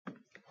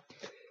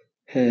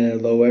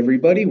Hello,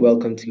 everybody.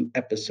 Welcome to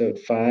episode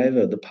 5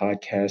 of the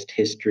podcast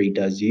History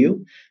Does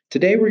You.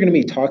 Today, we're going to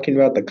be talking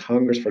about the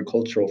Congress for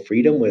Cultural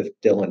Freedom with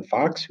Dylan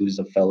Fox, who's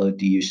a fellow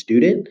DU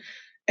student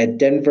at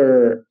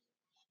Denver.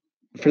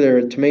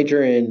 To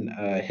major in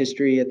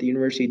history at the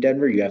University of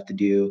Denver, you have to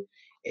do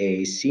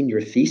a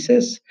senior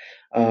thesis.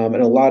 And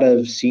a lot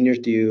of seniors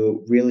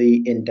do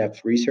really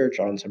in-depth research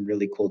on some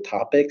really cool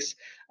topics.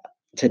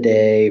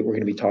 Today, we're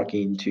going to be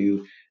talking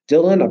to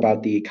Dylan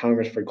about the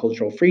Congress for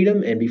Cultural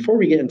Freedom. And before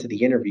we get into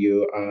the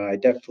interview, I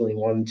definitely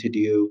wanted to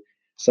do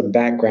some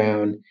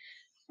background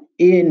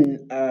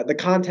in the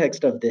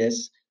context of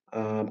this.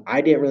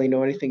 I didn't really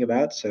know anything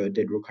about, so it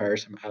did require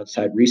some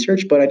outside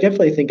research, but I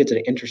definitely think it's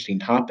an interesting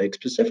topic,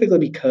 specifically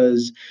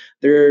because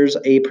there's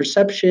a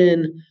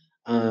perception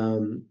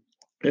and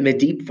a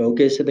deep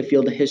focus in the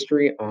field of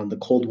history on the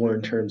Cold War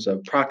in terms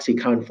of proxy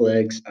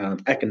conflicts,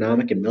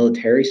 economic and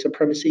military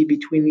supremacy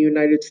between the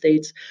United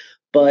States.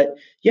 But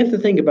you have to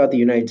think about the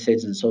United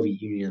States and the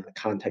Soviet Union in the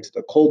context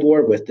of the Cold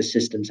War with the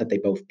systems that they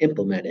both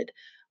implemented.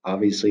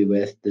 Obviously,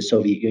 with the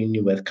Soviet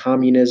Union, with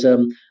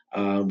communism,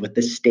 with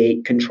the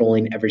state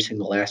controlling every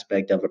single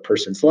aspect of a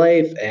person's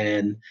life,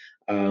 and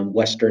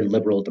Western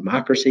liberal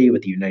democracy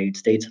with the United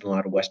States and a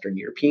lot of Western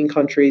European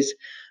countries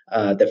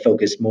that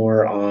focus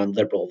more on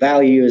liberal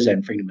values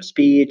and freedom of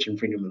speech and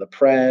freedom of the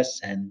press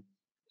and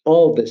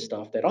all of this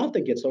stuff that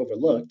often gets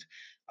overlooked.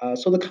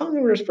 So the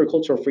Congress for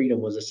Cultural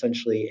Freedom was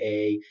essentially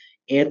a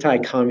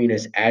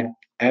anti-communist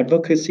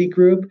advocacy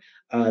group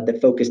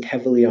that focused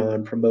heavily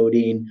on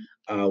promoting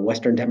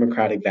Western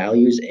democratic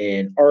values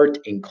in art,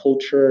 in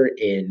culture,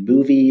 in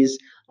movies,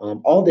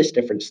 all this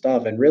different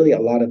stuff. And really, a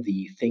lot of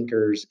the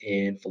thinkers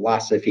in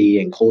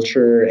philosophy and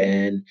culture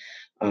and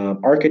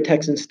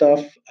architects and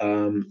stuff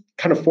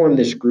kind of formed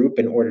this group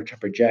in order to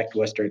project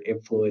Western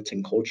influence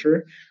and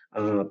culture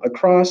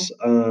across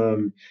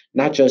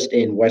not just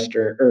in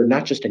Western or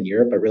not just in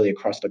Europe, but really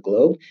across the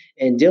globe.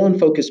 And Dylan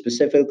focused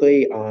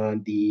specifically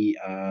on the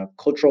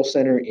cultural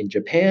center in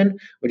Japan,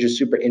 which is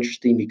super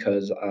interesting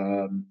because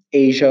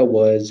Asia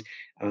was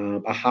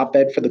a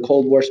hotbed for the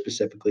Cold War,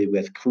 specifically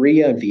with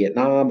Korea and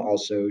Vietnam,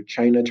 also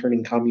China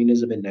turning to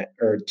communism in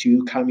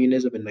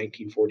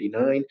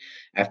 1949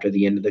 after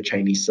the end of the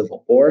Chinese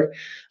Civil War.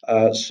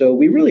 So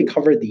we really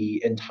covered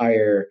the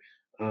entire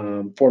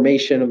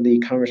formation of the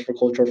Congress for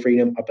Cultural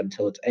Freedom up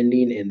until its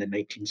ending in the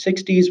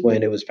 1960s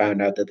when it was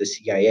found out that the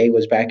CIA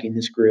was backing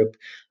this group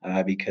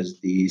because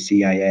the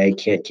CIA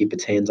can't keep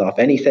its hands off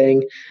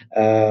anything.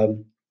 So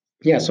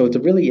it's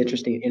a really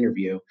interesting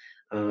interview.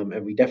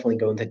 And we definitely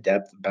go into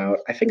depth about,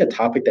 I think, a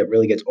topic that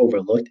really gets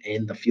overlooked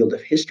in the field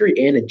of history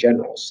and in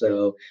general.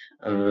 So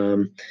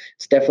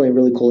it's definitely a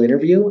really cool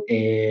interview.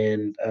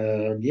 And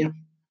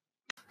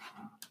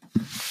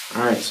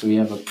All right, so we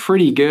have a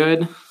pretty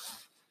good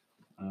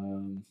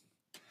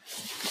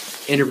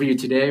interview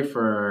today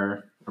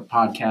for our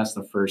podcast,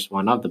 the first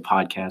one of the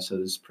podcast. So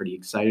this is pretty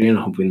exciting. I'm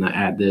hoping to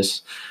add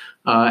this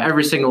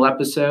every single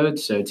episode.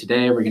 So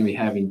today we're going to be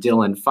having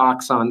Dylan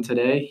Fox on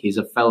today. He's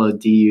a fellow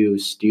DU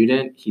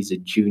student. He's a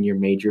junior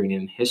majoring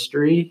in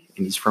history,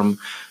 and he's from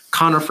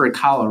Conifer,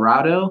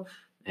 Colorado.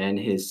 And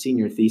his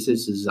senior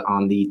thesis is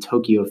on the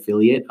Tokyo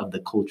affiliate of the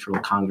Cultural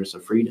Congress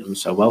of Freedom.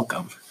 So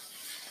welcome.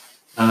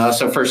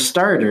 So for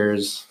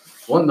starters,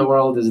 what in the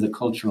world is the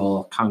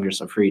Cultural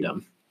Congress of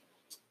Freedom?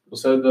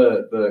 So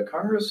the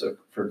Congress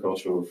for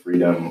Cultural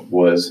Freedom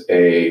was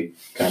a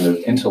kind of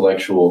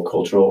intellectual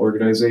cultural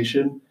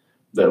organization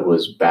that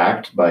was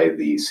backed by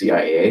the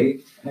CIA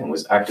and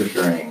was active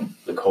during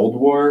the Cold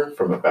War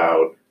from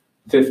about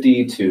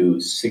 50 to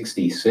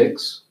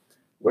 66,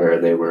 where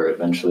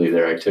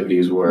their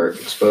activities were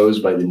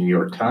exposed by the New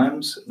York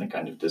Times, and they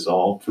kind of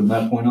dissolved from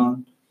that point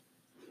on.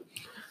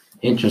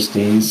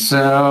 Interesting.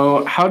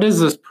 So how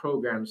does this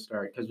program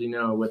start? Because we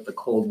know with the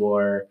Cold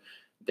War,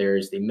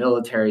 there's the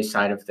military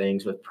side of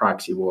things with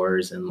proxy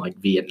wars and like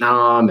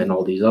Vietnam and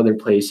all these other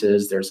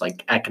places. There's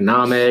like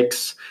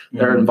economics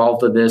that are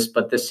involved with this,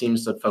 but this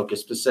seems to focus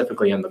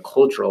specifically on the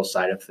cultural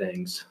side of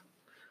things.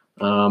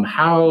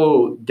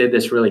 How did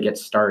this really get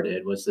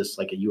started? Was this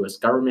like a U.S.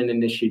 government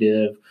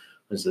initiative?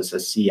 Was this a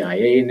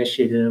CIA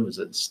initiative? Was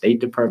it a State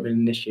Department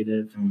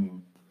initiative?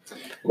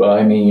 Well,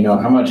 I mean,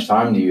 how much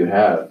time do you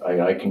have?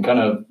 I can kind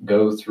of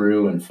go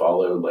through and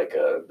follow like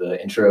the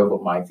intro of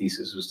what my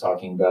thesis was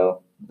talking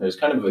about. There's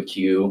kind of a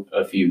few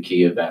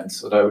key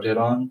events that I would hit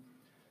on.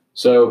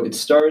 So it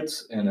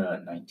starts in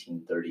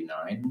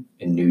 1939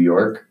 in New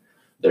York.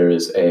 There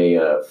is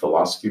a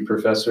philosophy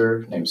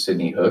professor named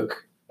Sidney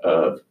Hook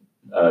of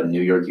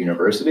New York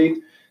University,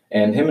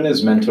 and him and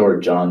his mentor,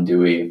 John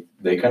Dewey,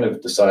 they kind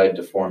of decide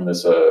to form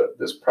this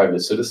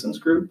private citizens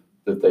group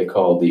that they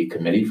call the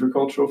Committee for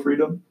Cultural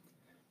Freedom.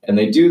 And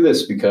they do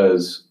this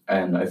because,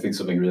 and I think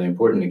something really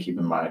important to keep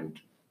in mind,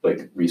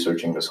 like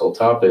researching this whole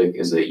topic,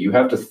 is that you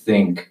have to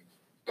think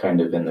kind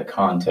of in the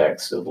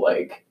context of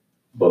like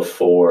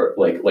before,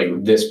 like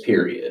this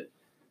period.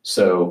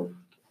 So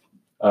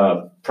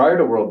prior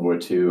to World War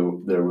II,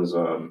 there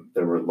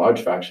were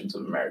large factions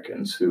of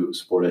Americans who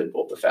supported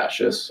both the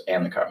fascists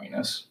and the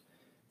communists.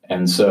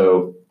 And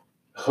so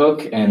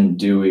Hooke and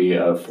Dewey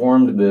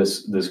formed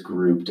this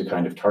group to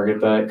kind of target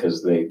that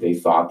because they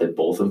thought that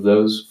both of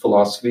those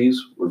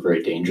philosophies were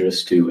very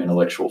dangerous to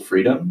intellectual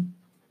freedom.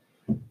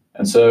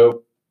 And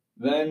so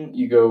then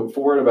you go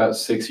forward about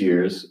 6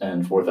 years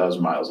and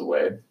 4,000 miles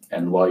away.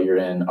 And while you're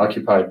in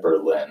occupied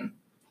Berlin,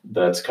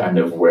 that's kind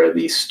of where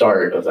the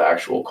start of the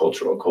actual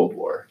cultural Cold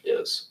War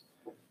is.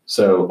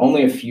 So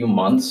only a few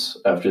months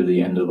after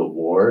the end of the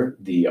war,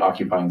 the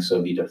occupying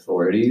Soviet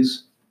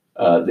authorities,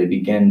 they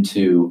begin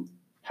to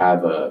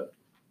have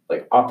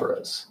like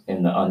operas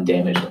in the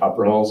undamaged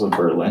opera halls of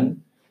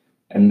Berlin.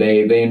 And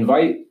they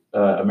invite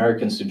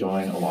Americans to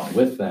join along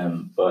with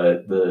them,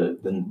 but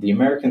the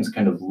Americans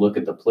kind of look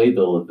at the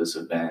playbill of this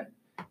event,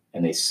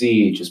 and they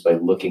see just by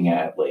looking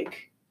at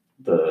like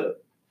the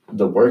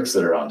works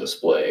that are on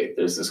display,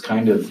 there's this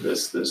kind of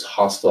this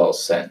hostile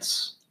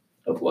sense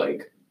of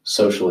like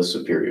socialist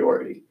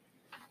superiority.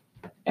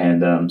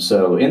 And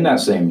so in that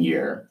same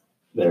year,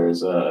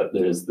 there's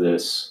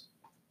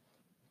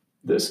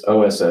this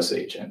OSS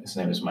agent. His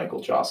name is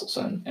Michael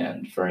Josselson.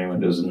 And for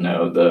anyone who doesn't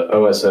know, the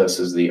OSS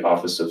is the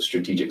Office of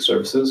Strategic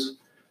Services.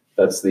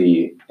 That's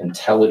the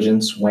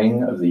intelligence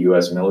wing of the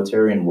US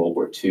military in World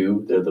War II.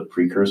 They're the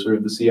precursor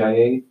of the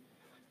CIA.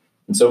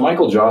 And so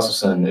Michael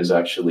Josselson is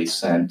actually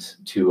sent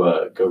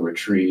to go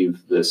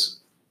retrieve this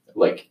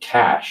like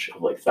cache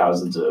of like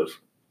thousands of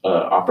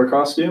opera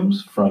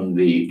costumes from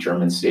the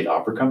German State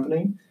Opera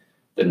Company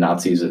that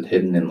Nazis had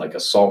hidden in like a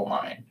salt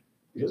mine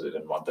because they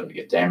didn't want them to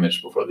get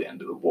damaged before the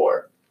end of the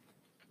war.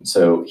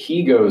 So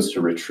he goes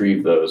to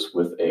retrieve those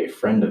with a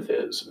friend of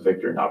his,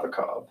 Viktor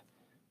Nabokov.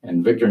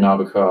 And Viktor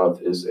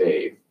Nabokov is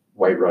a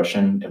white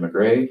Russian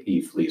immigrant.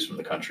 He flees from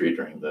the country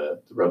during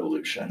the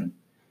revolution.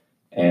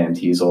 And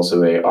he's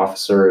also an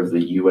officer of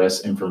the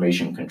U.S.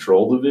 Information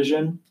Control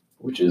Division,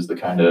 which is the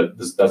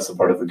that's the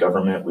part of the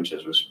government which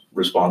is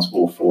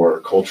responsible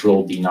for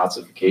cultural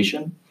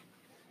denazification.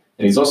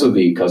 And he's also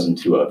the cousin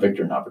to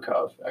Viktor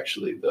Nabokov,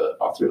 actually, the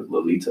author of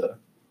Lolita.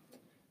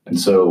 And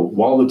so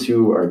while the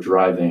two are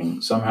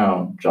driving,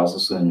 somehow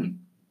Josselson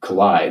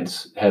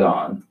collides head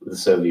on with the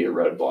Soviet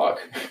roadblock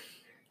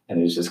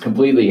and is just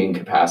completely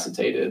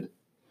incapacitated.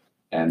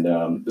 And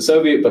the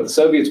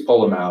Soviets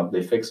pull him out,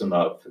 they fix him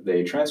up,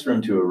 they transfer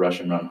him to a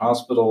Russian-run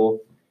hospital,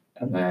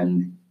 and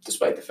then,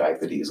 despite the fact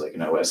that he's like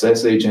an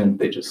OSS agent,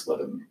 they just let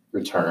him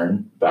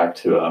return back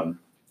to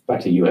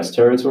U.S.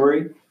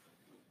 territory.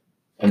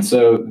 And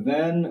so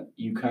then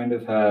you kind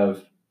of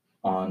have,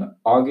 on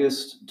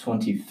August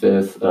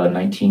 25th,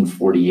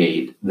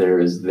 1948, there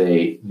is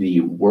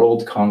the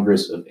World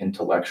Congress of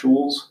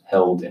Intellectuals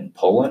held in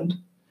Poland.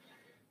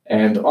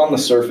 And on the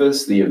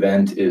surface, the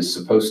event is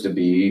supposed to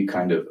be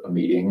kind of a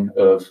meeting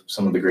of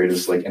some of the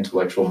greatest like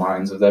intellectual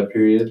minds of that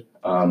period.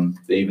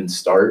 They even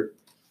start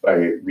by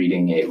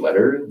reading a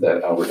letter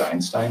that Albert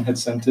Einstein had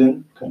sent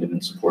in, kind of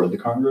in support of the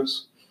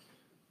Congress.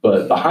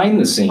 But behind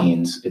the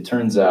scenes, it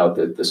turns out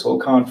that this whole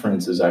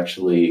conference is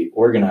actually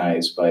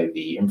organized by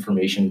the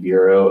Information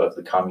Bureau of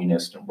the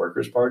Communist and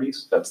Workers'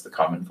 Parties. That's the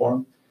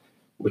Cominform,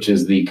 which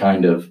is the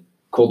kind of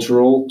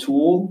cultural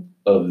tool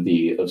of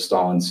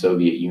Stalin's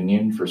Soviet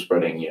Union for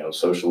spreading,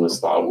 socialist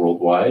thought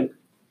worldwide.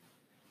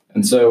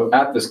 And so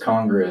at this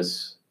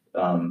Congress,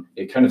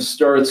 it kind of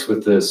starts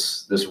with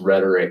this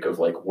rhetoric of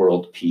like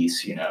world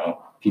peace,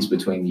 peace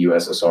between the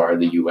USSR,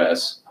 the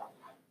US.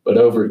 But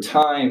over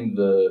time,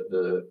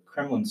 the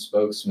Kremlin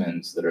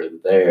spokesmen that are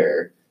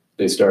there,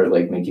 they start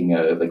like making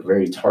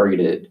very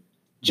targeted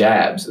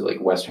jabs at like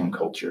Western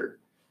culture.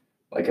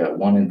 Like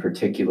one in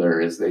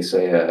particular is they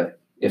say,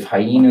 if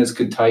hyenas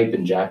could type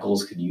and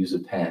jackals could use a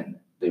pen,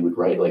 they would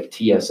write like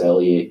T.S.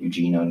 Eliot,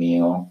 Eugene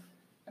O'Neill,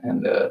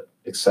 and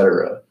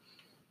etc.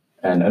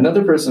 And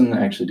another person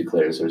actually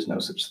declares there's no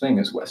such thing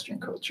as Western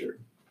culture.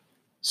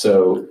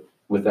 So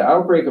with the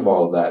outbreak of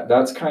all of that,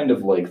 that's kind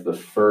of like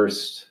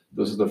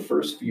those are the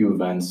first few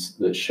events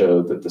that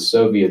show that the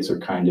Soviets are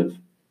kind of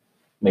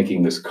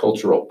making this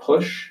cultural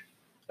push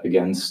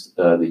against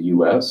the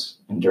U.S.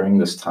 And during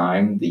this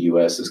time, the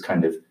U.S. is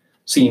kind of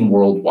seen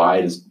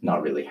worldwide as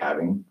not really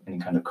having any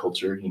kind of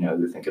culture.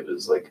 They think of it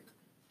as like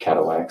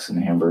Cadillacs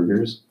and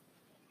hamburgers.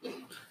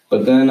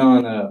 But then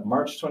on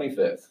March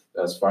 25th,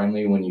 that's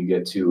finally when you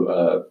get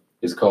to,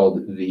 it's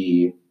called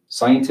the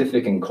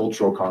Scientific and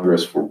Cultural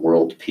Congress for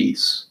World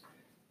Peace.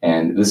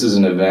 And this is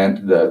an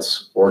event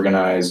that's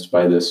organized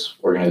by this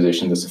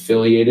organization that's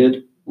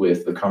affiliated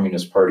with the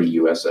Communist Party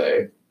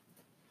USA.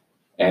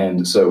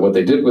 And so what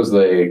they did was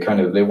they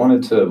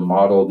wanted to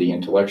model the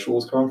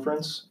intellectuals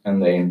conference,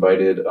 and they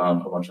invited a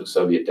bunch of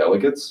Soviet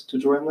delegates to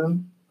join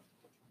them.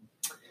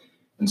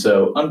 And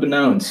so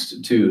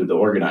unbeknownst to the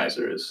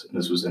organizers, and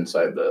this was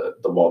inside the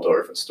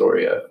Waldorf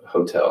Astoria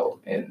Hotel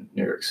in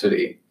New York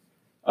City,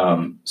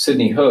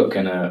 Sidney Hooke,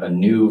 in a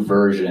new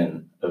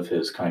version of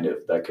his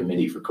that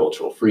Committee for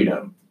Cultural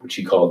Freedom, which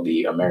he called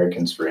the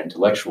Americans for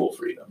Intellectual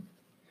Freedom,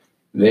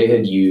 they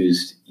had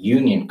used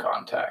union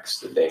contacts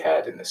that they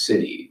had in the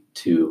city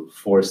to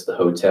force the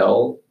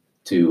hotel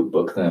to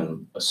book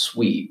them a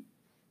suite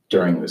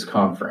during this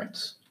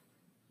conference.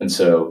 And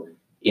so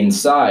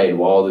inside,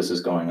 while all this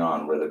is going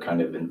on, where they're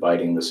kind of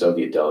inviting the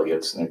Soviet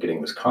delegates and they're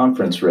getting this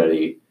conference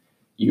ready,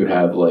 you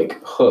have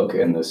like Hook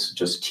and this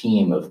just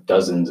team of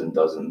dozens and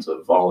dozens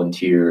of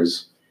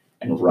volunteers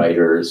and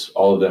writers,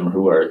 all of them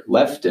who are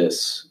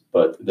leftists,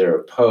 but they're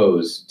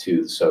opposed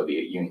to the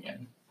Soviet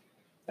Union.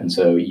 And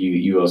so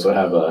you also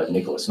have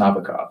Nicholas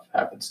Nabokov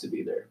happens to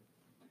be there.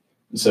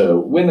 So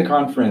when the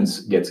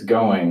conference gets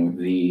going,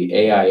 the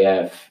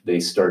AIF, they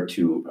start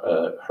to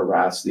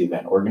harass the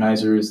event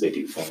organizers. They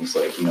do things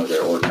like,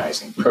 they're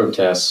organizing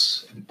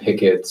protests and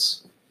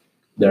pickets.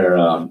 They're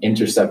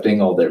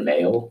intercepting all their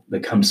mail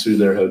that comes through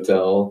their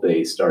hotel.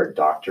 They start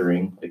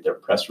doctoring like their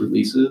press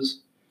releases.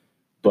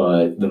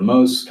 But the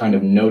most kind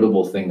of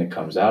notable thing that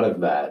comes out of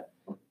that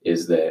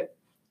is that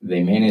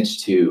they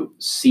managed to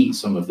seat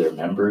some of their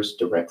members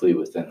directly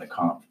within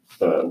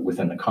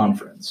the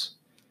conference.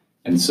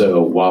 And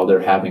so while they're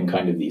having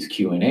kind of these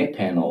Q&A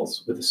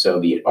panels with the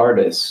Soviet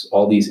artists,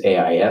 all these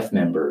AIF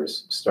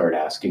members start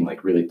asking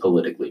like really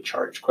politically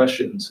charged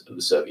questions of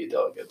the Soviet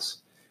delegates.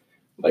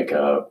 Like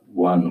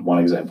one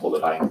example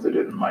that I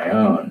included in my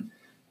own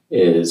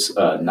is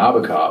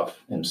Nabokov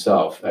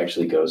himself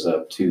actually goes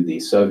up to the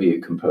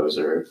Soviet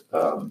composer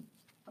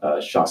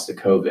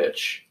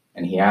Shostakovich,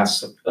 and he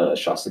asks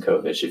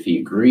Shostakovich if he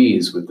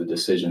agrees with the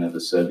decision of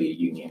the Soviet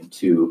Union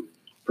to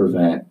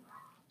prevent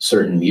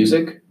certain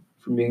music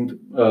from being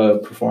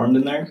performed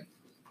in there.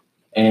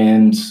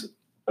 And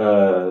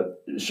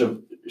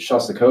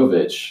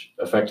Shostakovich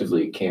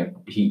effectively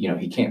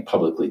he can't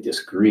publicly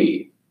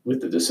disagree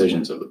with the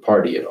decisions of the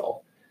party at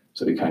all.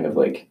 So he kind of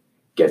like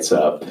gets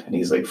up and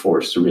he's like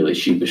forced to really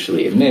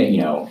sheepishly admit,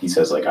 he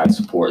says like, I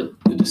support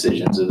the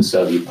decisions of the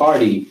Soviet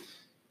party.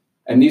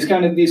 And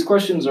these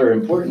questions are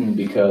important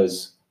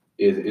because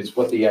it's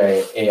what the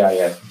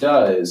AIF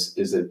does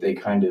is that they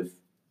kind of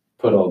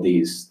put all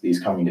these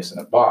communists in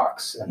a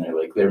box, and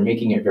they're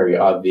making it very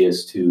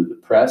obvious to the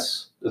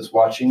press that's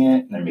watching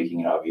it, and they're making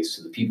it obvious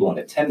to the people in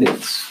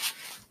attendance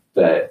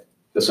that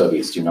the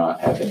Soviets do not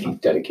have any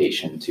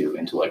dedication to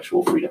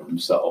intellectual freedom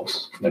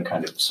themselves. They're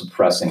kind of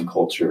suppressing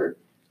culture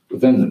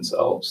within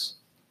themselves.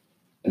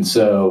 And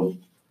so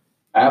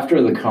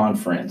after the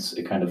conference,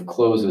 it kind of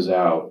closes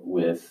out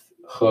with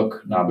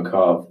Hook,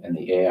 Nabokov, and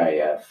the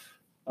AIF.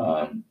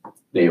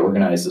 They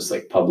organize this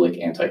like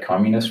public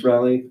anti-communist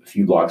rally a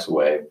few blocks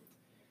away.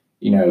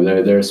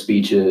 Their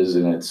speeches,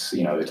 and it's,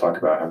 they talk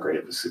about how great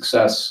of a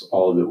success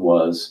all of it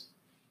was.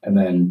 And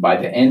then by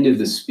the end of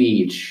the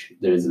speech,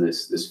 there's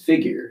this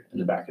figure in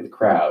the back of the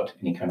crowd,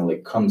 and he kind of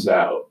like comes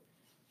out.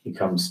 He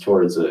comes to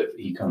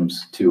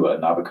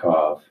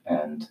Nabokov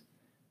and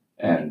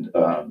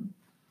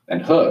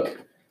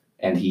Hook,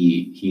 and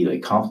he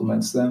like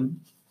compliments them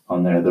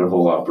on their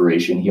whole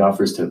operation. He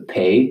offers to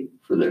pay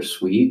for their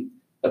suite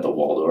at the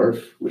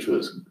Waldorf, which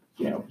was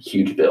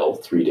huge bill,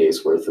 3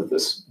 days worth of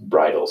this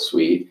bridal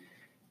suite.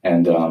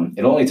 And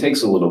it only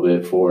takes a little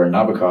bit for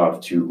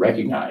Nabokov to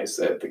recognize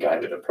that the guy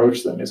that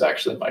approached them is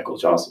actually Michael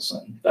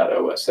Josselson, that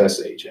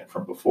OSS agent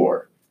from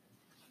before.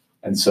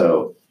 And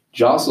so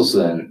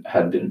Josselson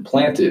had been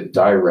planted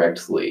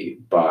directly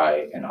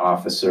by an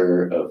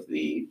officer of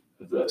the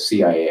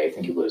CIA, I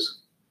think it was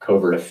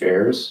Covert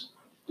Affairs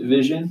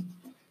Division.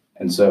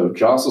 And so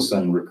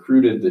Josselson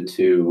recruited the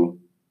two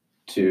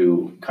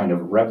to kind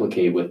of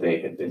replicate what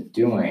they had been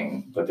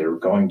doing, but they were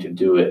going to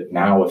do it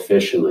now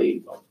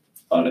unofficially,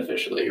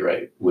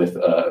 right, with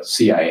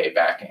CIA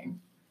backing.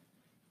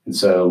 And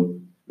so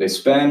they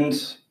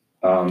spend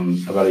a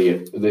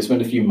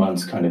few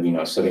months kind of,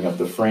 setting up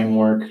the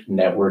framework,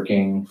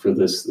 networking for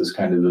this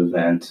kind of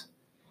event,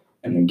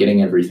 and then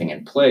getting everything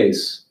in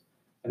place.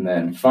 And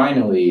then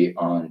finally,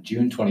 on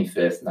June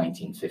 25th,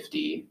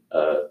 1950,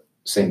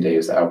 same day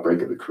as the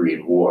outbreak of the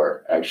Korean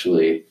War,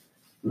 actually,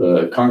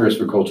 the Congress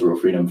for Cultural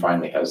Freedom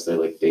finally has their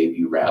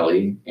debut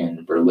rally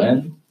in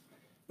Berlin.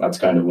 That's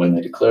kind of when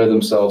they declare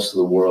themselves to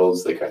the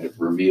world. They kind of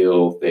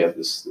reveal, they have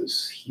this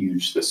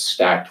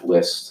stacked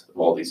list of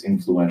all these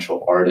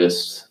influential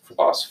artists,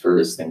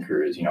 philosophers,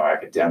 thinkers,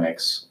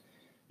 academics.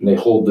 And they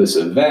hold this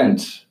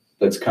event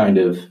that's kind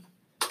of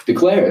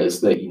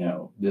declares that,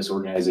 this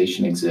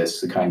organization exists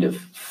to kind of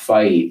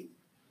fight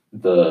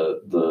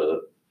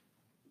the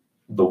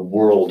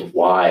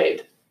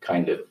worldwide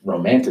kind of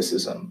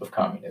romanticism of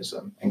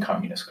communism and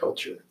communist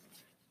culture.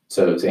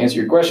 So to answer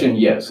your question,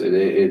 yes,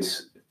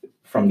 it's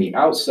from the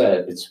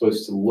outset, it's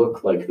supposed to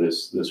look like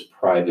this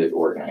private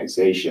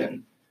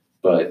organization,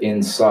 but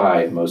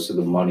inside, most of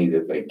the money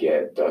that they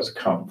get does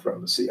come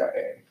from the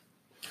CIA.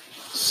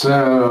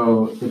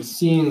 So it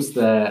seems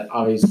that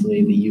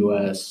obviously the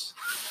U.S.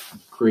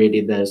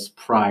 created this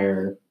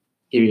prior,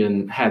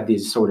 even had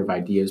these sort of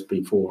ideas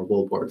before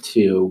World War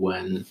II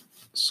when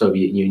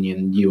Soviet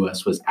Union,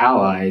 U.S. was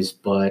allies,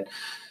 but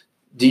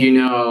do you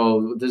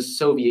know the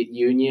Soviet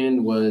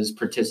Union was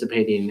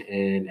participating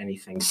in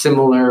anything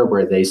similar?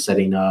 Were they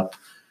setting up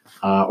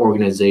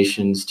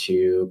organizations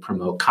to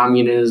promote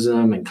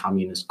communism and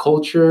communist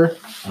culture?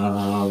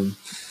 And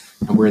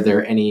were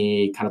there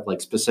any kind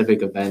of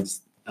specific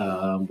events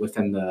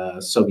within the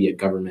Soviet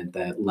government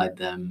that led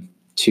them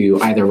to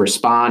either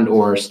respond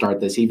or start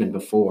this even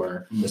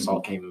before this all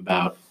came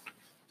about?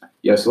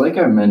 Yeah, so like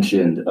I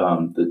mentioned,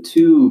 the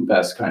two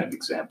best kind of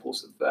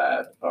examples of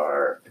that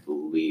are, I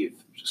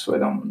believe, just so I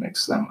don't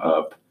mix them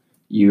up,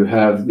 you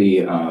have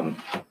the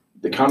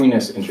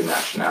Communist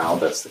Internationale,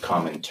 that's the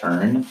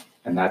Comintern,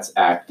 and that's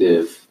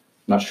active,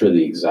 I'm not sure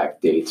the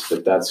exact dates,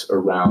 but that's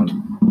around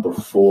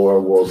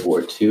before World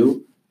War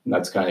II. And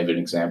that's kind of an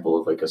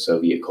example of like a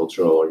Soviet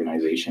cultural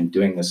organization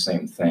doing the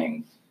same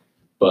thing.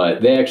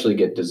 But they actually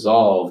get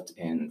dissolved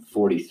in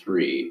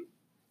 1943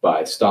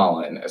 by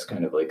Stalin as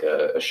kind of like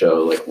a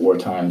show like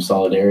wartime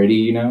solidarity,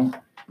 you know?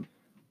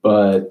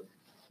 But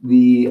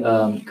the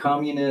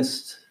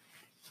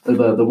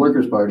the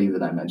Workers' Party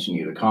that I mentioned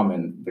you, the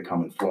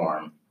Common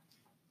Forum,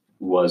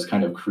 was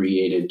kind of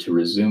created to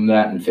resume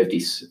that in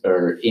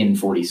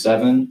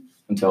 1947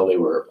 until they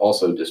were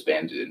also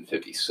disbanded in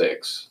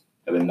 1956.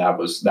 And then that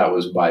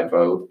was by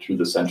vote through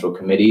the Central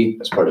Committee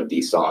as part of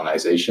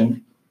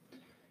de-Stalinization.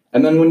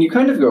 And then when you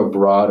kind of go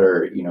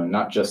broader, you know,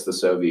 not just the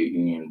Soviet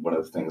Union, one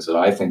of the things that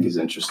I think is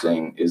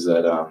interesting is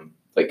that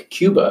like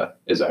Cuba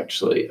is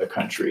actually a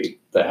country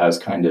that has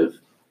kind of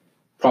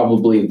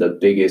probably the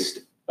biggest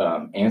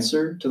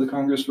answer to the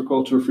Congress for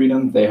Cultural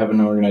Freedom. They have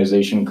an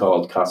organization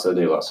called Casa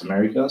de las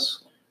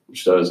Americas,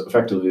 which does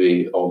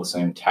effectively all the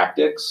same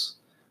tactics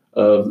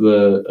of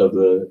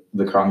the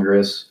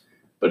Congress,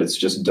 but it's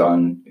just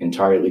done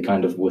entirely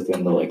kind of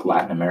within the like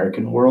Latin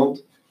American world.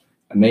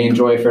 And they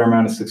enjoy a fair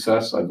amount of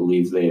success. I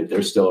believe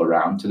they're still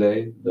around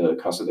today, the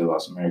Casa de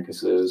las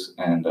Americas is,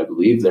 and I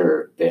believe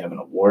they have an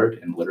award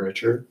in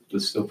literature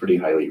that's still pretty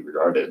highly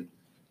regarded.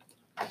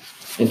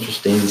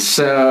 Interesting.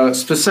 So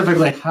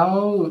specifically,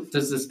 how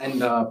does this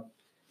end up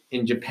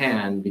in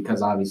Japan?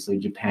 Because obviously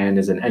Japan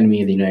is an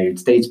enemy of the United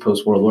States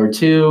post-World War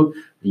II.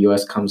 The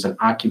U.S. comes and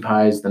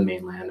occupies the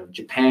mainland of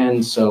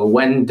Japan. So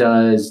when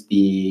does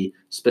the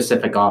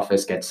specific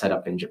office get set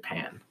up in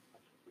Japan?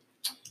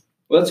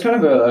 Well, that's kind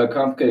of a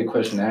complicated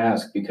question to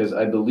ask because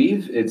I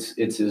believe it's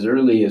as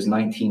early as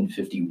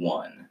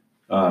 1951,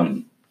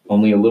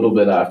 only a little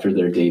bit after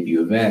their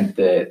debut event,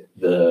 that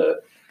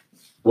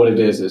what it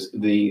is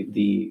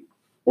the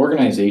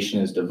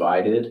organization is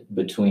divided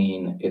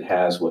between, it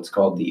has what's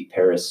called the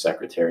Paris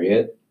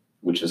Secretariat,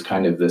 which is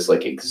kind of this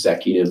like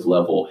executive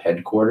level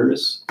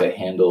headquarters that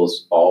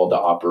handles all the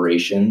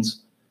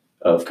operations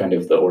of kind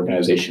of the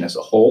organization as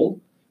a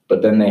whole.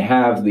 But then they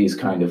have these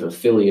kind of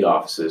affiliate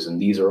offices, and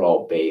these are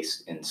all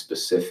based in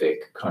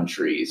specific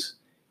countries,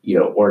 you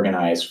know,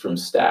 organized from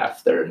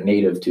staff that are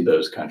native to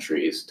those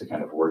countries to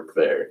kind of work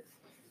there.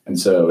 And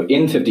so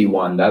in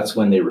 1951, that's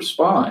when they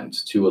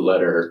respond to a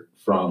letter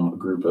from a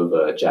group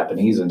of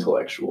Japanese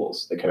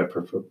intellectuals that kind of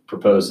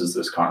proposes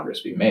this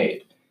Congress be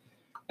made.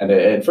 And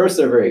at first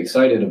they're very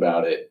excited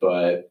about it,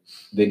 but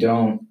they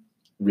don't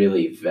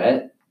really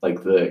vet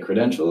like the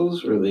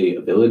credentials or the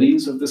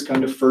abilities of this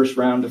kind of first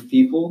round of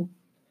people.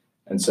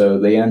 And so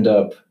they end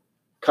up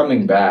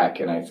coming back,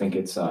 and I think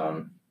it's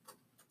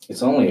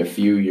only a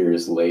few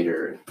years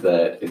later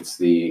that this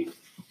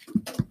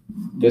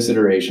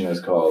iteration is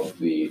called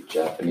the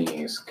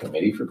Japanese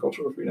Committee for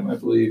Cultural Freedom, I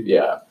believe.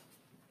 Yeah.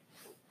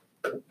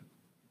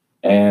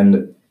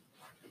 And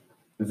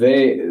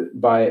they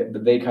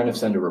kind of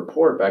send a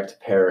report back to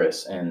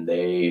Paris, and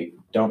they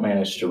don't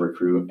manage to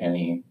recruit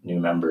any new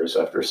members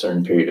after a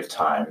certain period of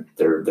time.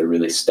 They're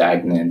really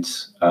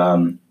stagnant.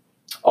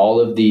 All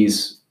of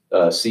these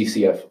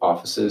CCF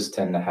offices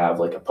tend to have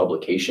like a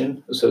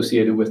publication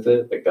associated with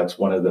it. Like that's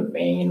one of the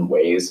main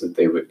ways that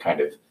they would kind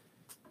of,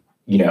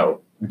 you know,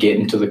 get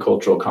into the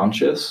cultural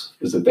conscious,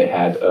 is that they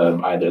had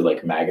either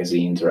like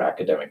magazines or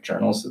academic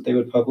journals that they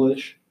would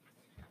publish.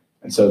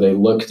 And so they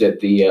looked at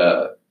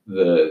the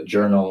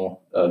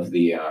journal of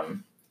the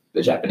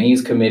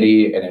Japanese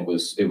committee, and it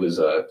was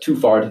too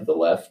far to the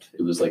left.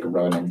 It was like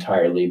run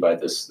entirely by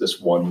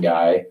this one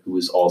guy who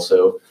was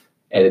also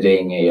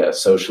editing a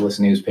socialist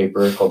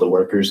newspaper called the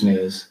Workers'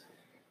 News.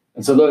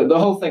 And so the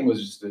whole thing was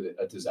just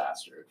a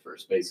disaster at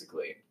first,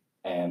 basically.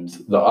 And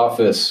the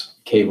office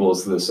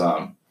cables this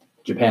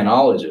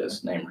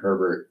Japanologist named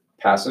Herbert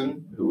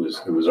Passon, who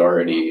was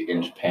already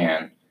in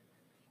Japan,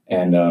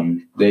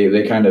 and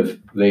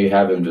they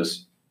have him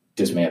just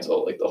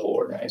dismantle like the whole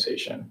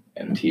organization,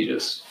 and he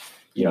just,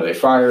 you know, they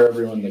fire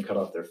everyone, they cut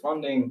off their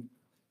funding,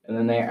 and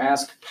then they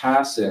ask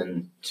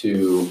Passon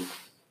to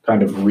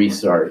kind of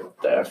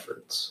restart the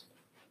efforts.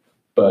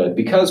 But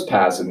because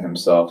Passon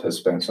himself has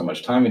spent so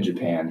much time in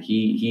Japan,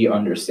 he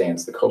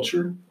understands the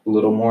culture a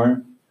little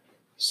more.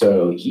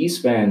 So he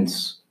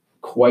spends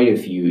quite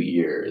a few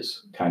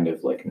years kind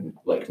of like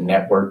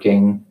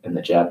networking in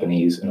the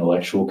Japanese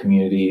intellectual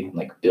community,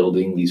 like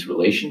building these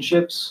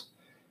relationships.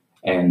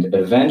 And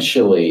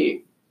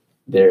eventually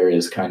there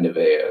is kind of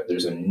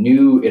there's a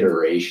new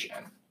iteration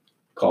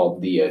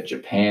called the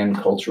Japan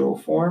Cultural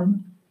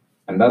Forum.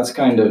 And that's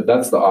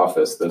the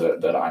office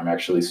that I'm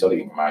actually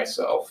studying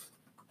myself.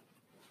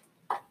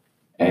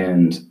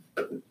 And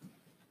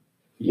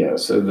yeah,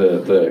 so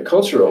the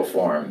Cultural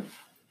Forum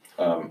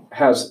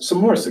has some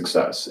more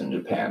success in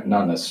Japan,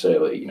 not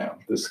necessarily, you know,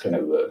 this kind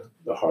of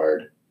the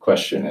hard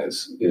question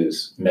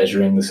is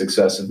measuring the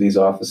success of these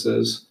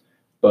offices,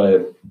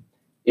 but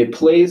it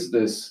plays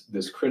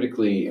this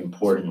critically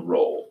important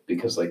role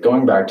because, like,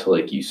 going back to,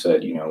 like you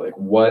said, like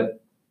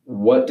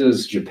what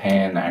does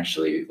Japan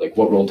actually, like,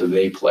 what role do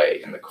they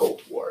play in the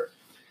Cold War?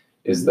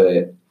 Is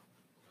that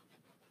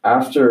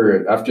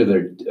after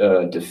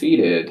they're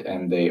defeated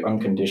and they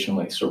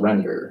unconditionally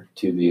surrender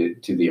to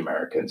the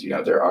Americans,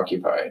 they're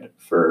occupied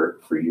for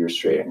years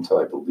straight until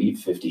I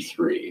believe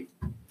 1953.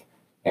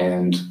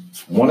 And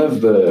one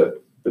of the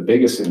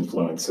biggest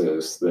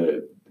influences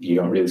that you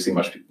don't really see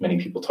many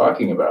people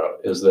talking about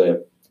is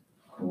that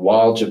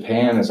while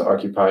Japan is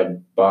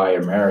occupied by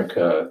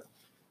America,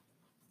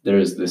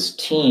 there's this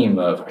team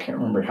of, I can't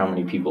remember how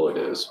many people it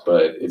is,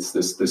 but it's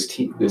this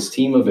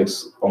team of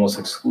almost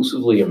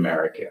exclusively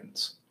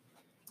Americans.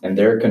 And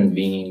they're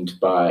convened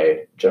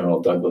by General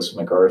Douglas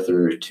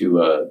MacArthur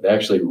to they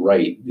actually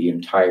write the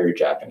entire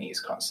Japanese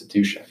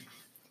Constitution.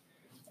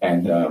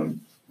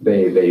 And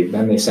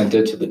they sent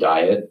it to the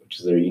Diet, which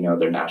is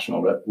their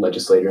national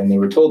legislator, and they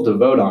were told to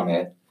vote on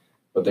it,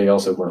 but they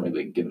also weren't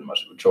really given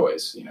much of a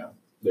choice.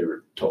 They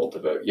were told to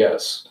vote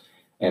yes.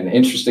 And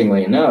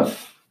interestingly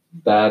enough,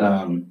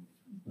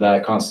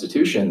 that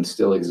Constitution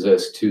still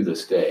exists to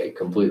this day,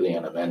 completely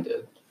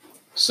unamended.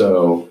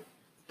 So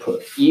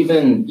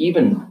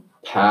even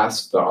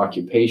past the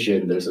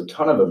occupation, there's a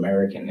ton of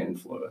American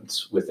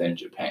influence within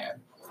Japan.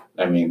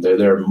 I mean,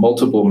 there are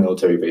multiple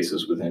military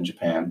bases within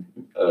Japan.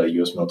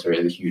 U.S. military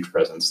has a huge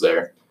presence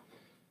there.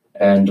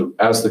 And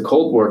as the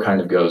Cold War kind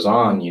of goes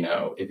on,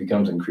 it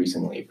becomes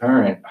increasingly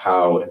apparent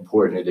how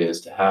important it is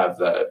to have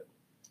that,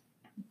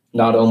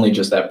 not only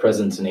just that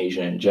presence in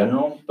Asia in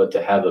general, but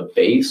to have a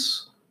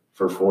base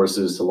for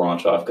forces to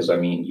launch off. Because,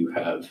 you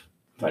have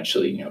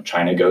eventually,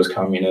 China goes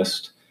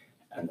communist.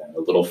 And then a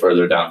little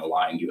further down the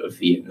line, you have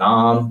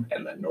Vietnam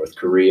and then North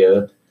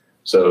Korea.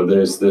 So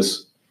there's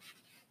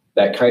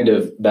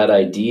that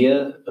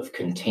idea of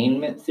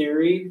containment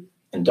theory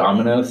and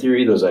domino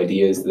theory, those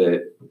ideas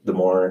that the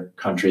more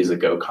countries that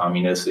go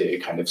communist,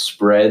 it kind of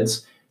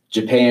spreads.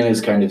 Japan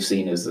is kind of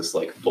seen as this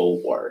like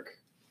bulwark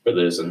where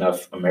there's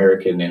enough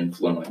American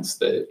influence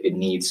that it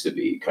needs to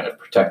be kind of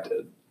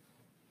protected.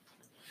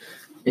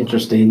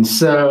 Interesting.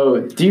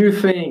 So do you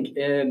think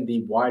in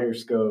the wider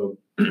scope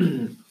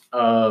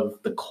of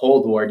the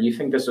Cold War, do you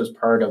think this was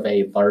part of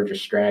a larger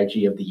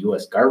strategy of the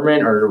U.S.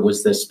 government, or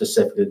was this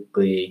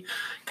specifically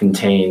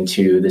contained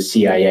to the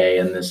CIA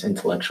and this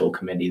intellectual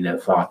committee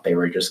that thought they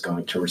were just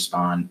going to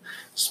respond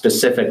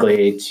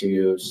specifically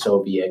to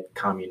Soviet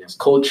communist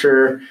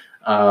culture,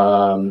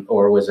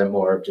 or was it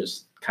more of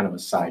just kind of a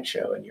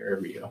sideshow in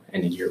your view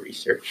and in your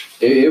research?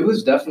 It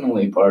was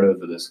definitely part of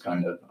this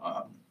kind of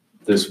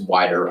this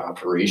wider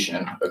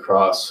operation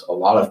across a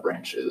lot of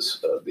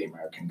branches of the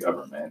American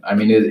government. I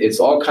mean, it's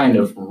all kind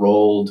of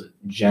rolled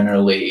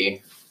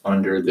generally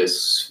under this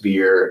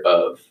sphere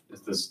of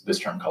this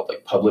term called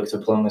like public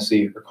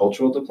diplomacy or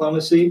cultural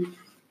diplomacy.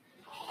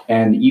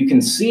 And you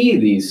can see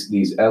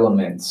these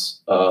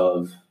elements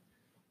of,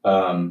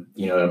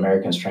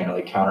 Americans trying to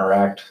like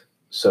counteract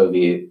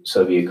Soviet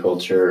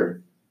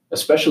culture,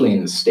 especially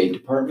in the State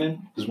Department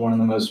is one of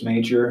the most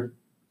major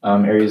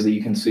areas that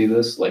you can see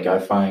this. Like, I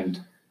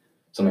find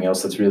something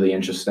else that's really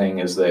interesting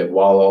is that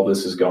while all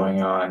this is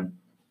going on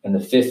in the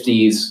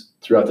 50s,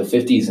 throughout the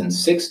 50s and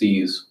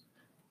 60s,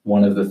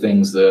 one of the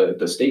things the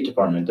State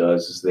Department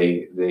does is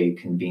they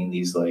convene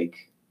these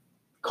like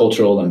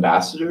cultural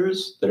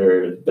ambassadors that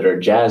are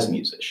jazz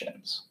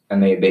musicians,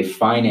 and they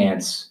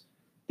finance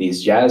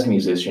these jazz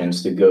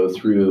musicians to go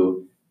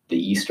through the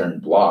Eastern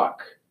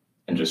Bloc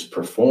and just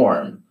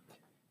perform,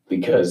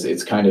 because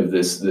it's kind of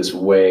this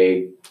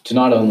way to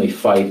not only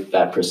fight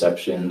that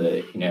perception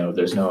that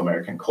there's no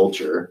American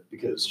culture,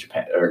 because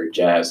Japan or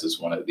jazz is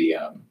one of the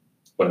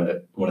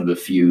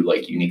few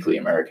like uniquely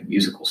American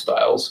musical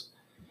styles,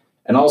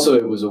 and also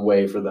it was a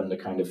way for them to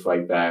kind of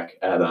fight back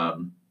at a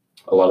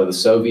lot of the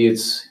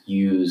Soviets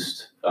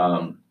used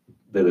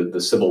the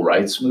civil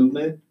rights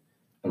movement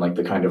and like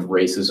the kind of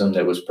racism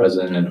that was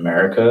present in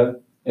America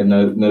in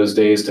those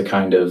days to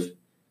kind of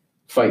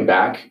fight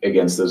back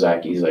against those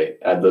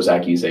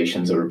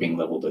accusations that were being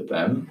leveled at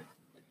them.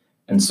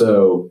 And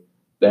so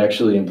they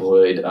actually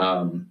employed,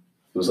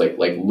 it was like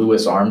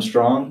Louis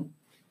Armstrong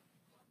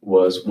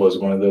was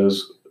one of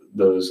those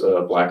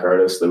black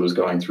artists that was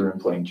going through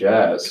and playing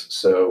jazz.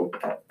 So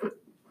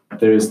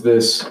there's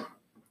this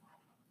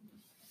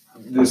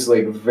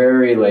like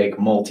very like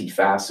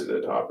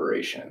multifaceted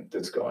operation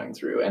that's going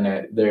through. And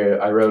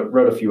I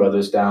wrote a few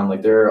others down.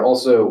 Like, there are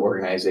also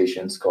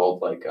organizations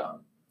called like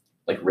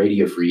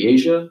Radio Free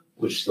Asia,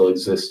 which still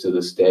exists to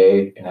this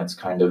day, and it's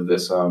kind of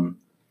this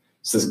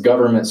it's this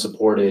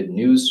government-supported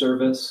news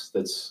service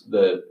that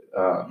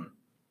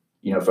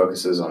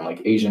focuses on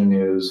like Asian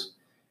news,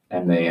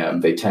 and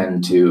they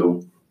tend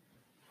to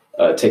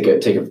take a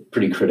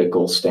pretty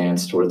critical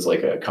stance towards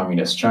like a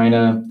communist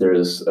China.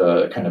 There's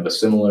kind of a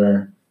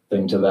similar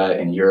thing to that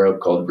in Europe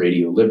called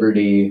Radio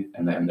Liberty,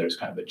 and then there's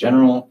kind of a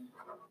general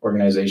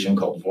organization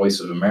called Voice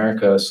of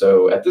America.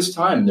 So at this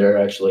time, there are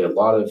actually a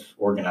lot of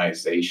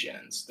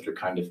organizations that are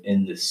kind of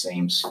in this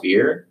same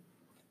sphere.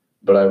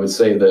 But I would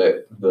say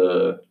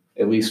that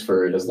at least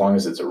for as long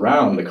as it's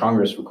around, the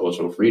Congress for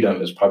Cultural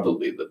Freedom is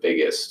probably the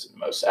biggest,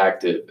 most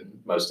active, and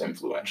most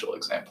influential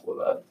example of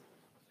that.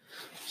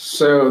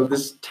 So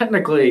this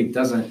technically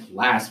doesn't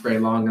last very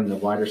long in the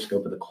wider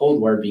scope of the Cold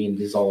War being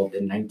dissolved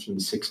in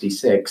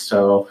 1966.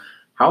 So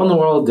how in the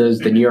world does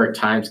the New York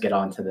Times get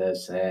onto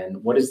this,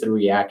 and what is the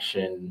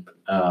reaction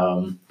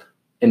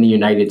in the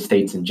United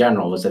States in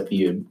general? Was it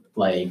viewed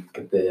like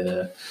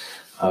the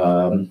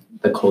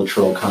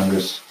Cultural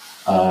Congress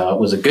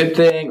was a good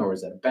thing, or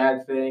was it a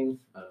bad thing?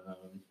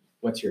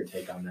 What's your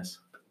take on this?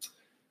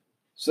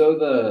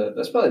 So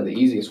that's probably the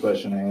easiest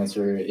question to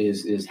answer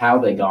is how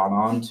they got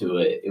onto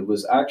it. It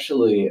was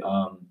actually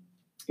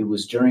it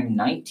was during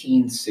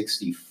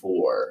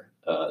 1964.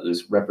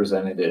 This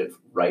Representative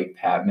Wright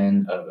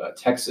Patman of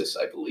Texas,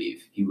 I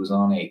believe, he was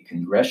on a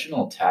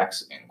congressional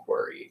tax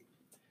inquiry,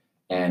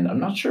 and I'm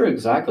not sure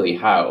exactly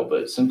how,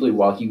 but simply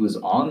while he was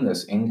on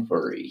this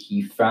inquiry,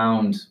 he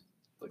found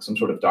like some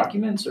sort of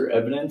documents or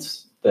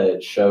evidence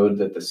that showed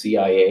that the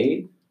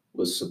CIA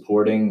was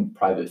supporting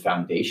private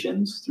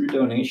foundations through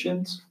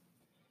donations.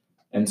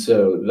 And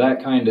so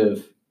that kind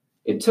of,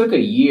 it took a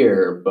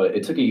year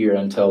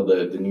until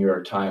the New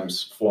York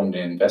Times formed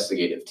an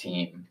investigative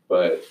team.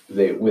 But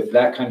with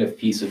that kind of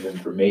piece of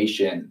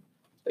information,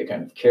 they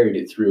kind of carried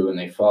it through and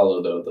they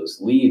followed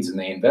those leads, and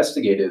they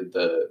investigated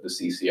the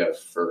CCF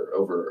for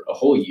over a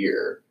whole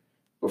year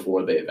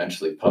before they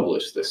eventually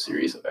published this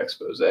series of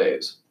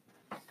exposés.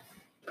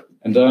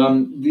 And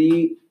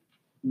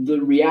the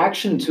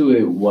reaction to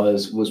it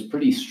was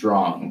pretty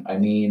strong. I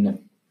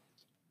mean,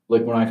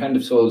 like when I kind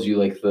of told you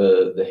like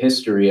the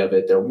history of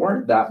it, there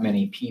weren't that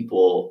many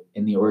people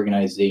in the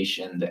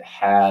organization that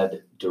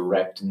had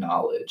direct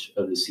knowledge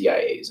of the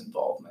CIA's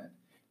involvement.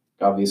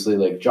 Obviously,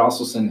 like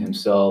Josselson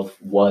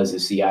himself was a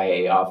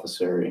CIA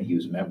officer, and he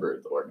was a member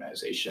of the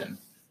organization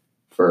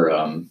for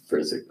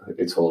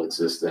its whole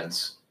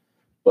existence.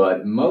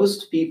 But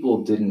most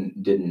people didn't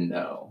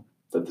know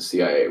that the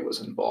CIA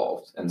was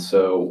involved. And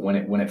so when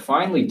it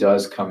finally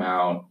does come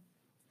out,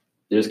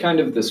 there's kind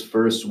of this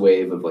first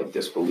wave of like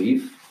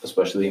disbelief,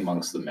 especially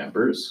amongst the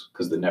members,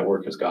 because the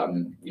network has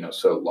gotten,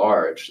 so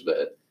large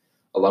that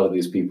a lot of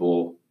these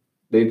people,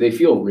 they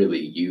feel really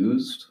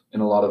used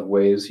in a lot of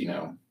ways,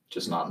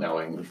 just not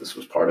knowing that this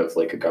was part of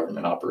like a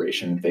government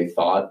operation. They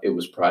thought it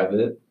was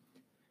private.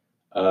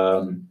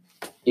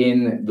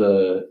 In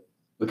the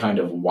kind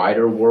of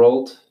wider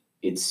world,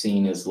 it's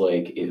seen as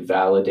like it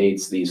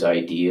validates these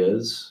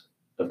ideas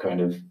of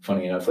kind of,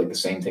 funny enough, like the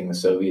same thing the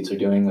Soviets are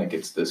doing. Like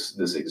it's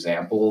this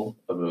example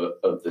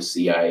of the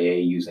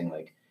CIA using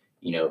like,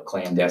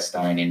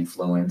 clandestine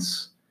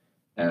influence.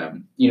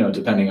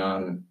 Depending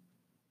on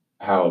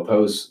how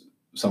opposed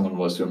someone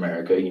was to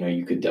America,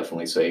 you could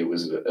definitely say it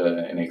was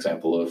an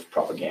example of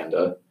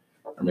propaganda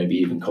or maybe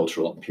even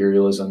cultural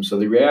imperialism. So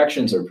the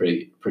reactions are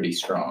pretty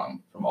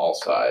strong from all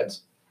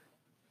sides.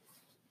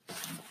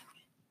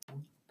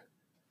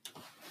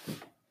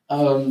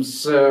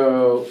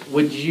 So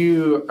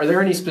are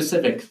there any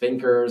specific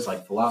thinkers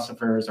like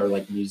philosophers or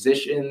like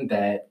musicians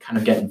that kind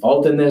of get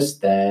involved in this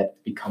that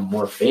become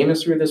more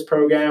famous through this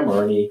program,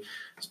 or any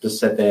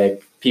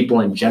specific people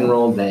in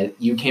general that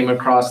you came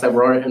across that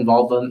were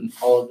involved in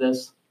all of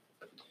this?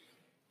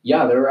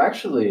 Yeah, there were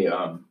actually,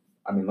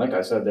 like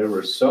I said, there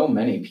were so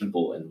many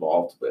people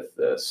involved with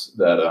this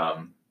that,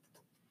 a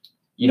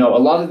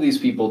lot of these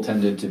people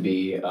tended to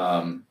be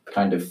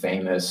kind of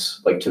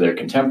famous, like to their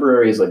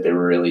contemporaries, like they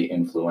were really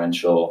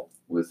influential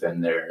within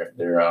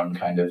their own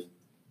kind of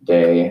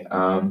day.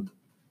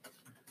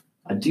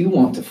 I do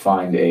want to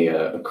find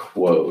a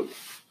quote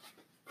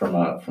from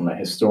a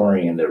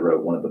historian that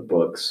wrote one of the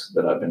books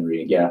that I've been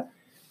reading. Yeah,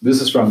 this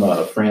is from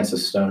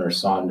Frances Stoner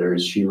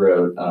Saunders. She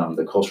wrote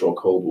The Cultural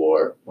Cold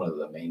War, one of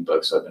the main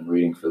books I've been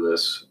reading for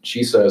this.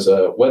 She says,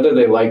 whether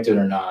they liked it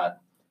or not,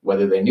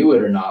 whether they knew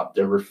it or not,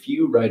 there were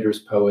few writers,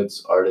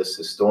 poets, artists,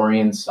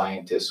 historians,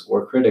 scientists,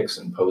 or critics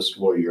in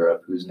post-war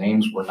Europe whose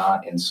names were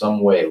not in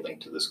some way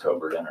linked to this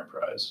covert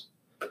enterprise.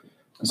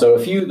 And so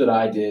a few that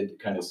I did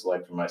kind of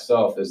select for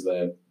myself is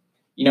that,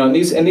 and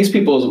these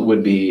people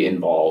would be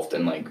involved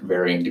in like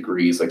varying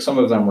degrees. Like some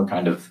of them were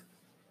kind of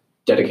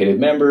dedicated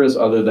members,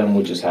 other of them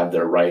would just have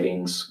their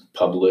writings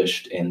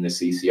published in the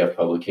CCF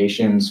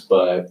publications.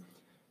 But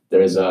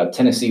there's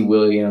Tennessee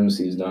Williams.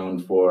 He's known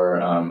for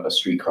A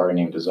Streetcar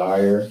Named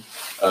Desire.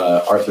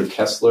 Arthur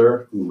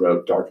Koestler, who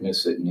wrote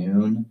Darkness at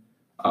Noon.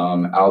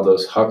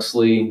 Aldous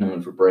Huxley,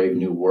 known for Brave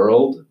New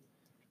World.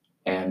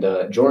 And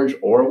George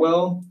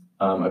Orwell,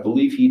 I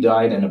believe he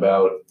died in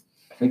about,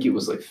 I think it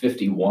was like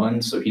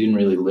 51, so he didn't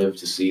really live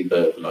to see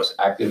the most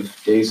active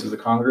days of the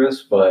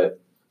Congress, but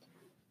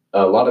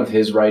a lot of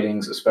his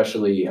writings,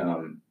 especially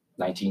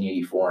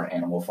 1984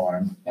 Animal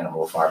Farm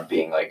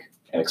being like,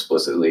 and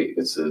explicitly,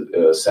 it's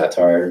a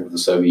satire of the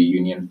Soviet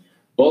Union.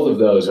 Both of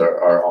those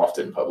are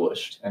often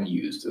published and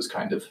used as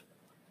kind of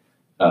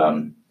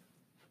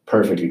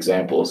perfect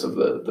examples of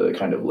the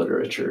kind of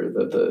literature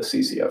that the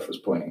CCF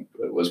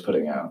was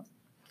putting out.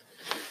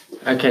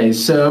 Okay,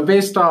 so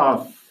based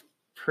off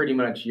pretty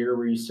much your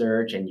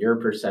research and your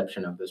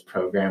perception of this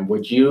program,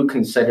 would you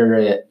consider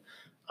it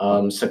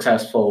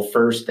successful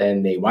first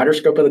in the wider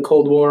scope of the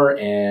Cold War,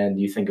 and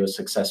you think it was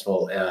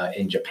successful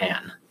in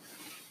Japan?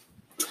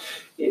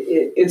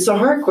 It's a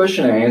hard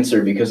question to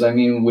answer because, I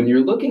mean, when you're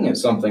looking at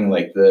something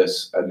like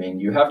this, I mean,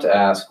 you have to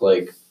ask,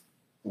 like,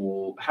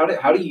 well,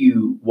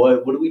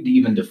 what do we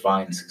even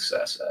define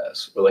success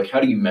as? Or, like, how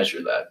do you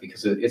measure that?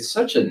 Because it's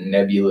such a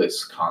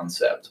nebulous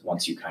concept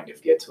once you kind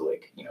of get to,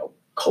 like,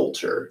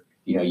 culture.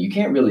 You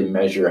can't really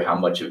measure how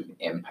much of an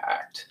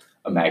impact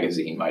a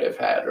magazine might have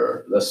had,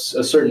 or a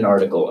certain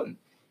article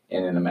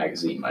in a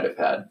magazine might have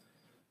had.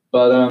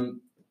 But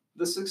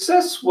the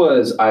success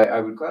was, I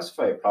would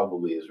classify it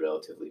probably as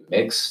relatively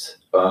mixed.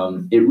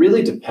 It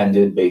really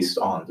depended based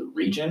on the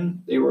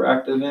region they were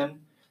active in.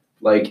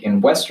 Like in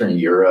Western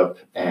Europe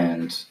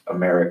and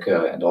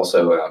America and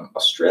also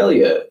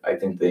Australia, I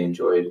think they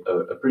enjoyed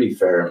a pretty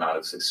fair amount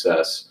of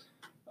success.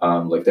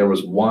 Like there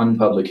was one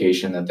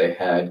publication that they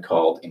had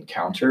called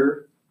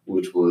Encounter,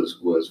 which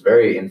was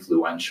very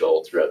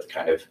influential throughout the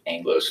kind of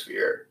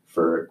Anglosphere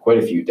for quite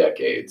a few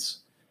decades.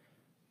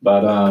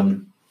 But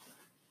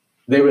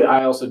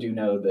I also do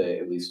know that,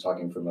 at least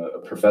talking from a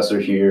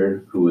professor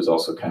here who was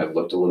also kind of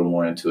looked a little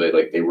more into it,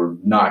 like they were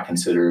not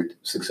considered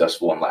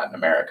successful in Latin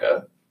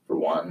America. For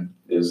one,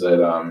 is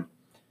that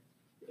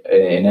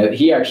and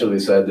he actually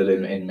said that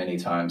in many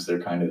times they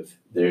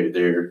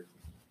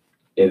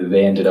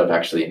ended up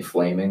actually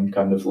inflaming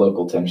kind of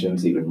local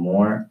tensions even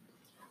more.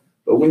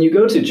 But when you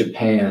go to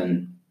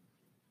Japan,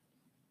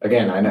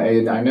 again,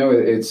 I know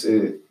it's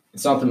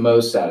not the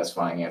most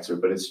satisfying answer,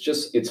 but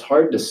it's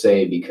hard to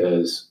say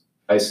because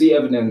I see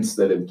evidence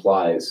that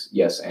implies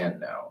yes and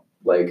no.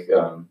 Like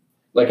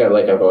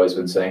I've always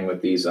been saying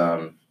with these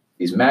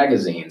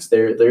magazines,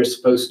 they're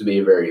supposed to be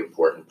a very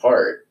important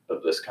part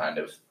of this kind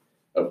of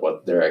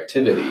what their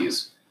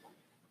activities.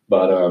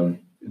 But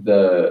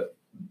the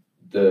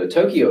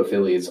Tokyo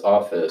affiliate's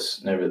office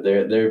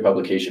their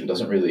publication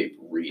doesn't really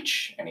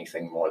reach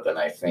anything more than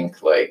I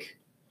think like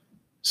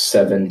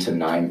 7,000 to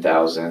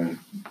 9,000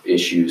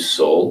 issues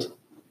sold,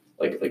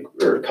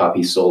 or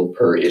copies sold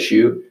per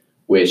issue,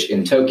 which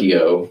in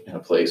Tokyo, in a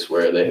place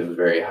where they have a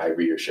very high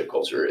readership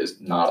culture, is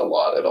not a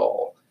lot at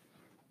all.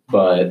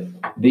 But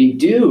they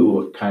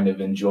do kind of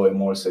enjoy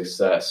more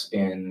success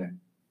in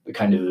the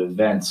kind of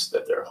events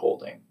that they're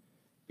holding.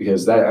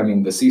 Because the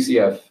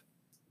CCF,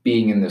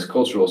 being in this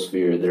cultural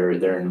sphere,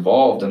 they're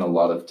involved in a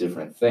lot of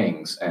different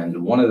things.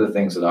 And one of the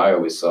things that I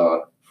always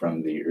saw or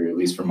at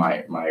least from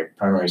my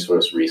primary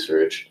source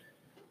research,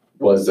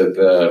 was that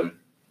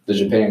the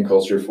Japan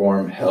Culture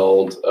Forum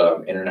held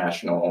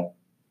international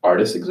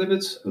artist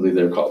exhibits. I believe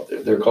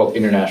they're called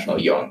International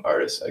Young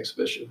Artist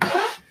Exhibitions.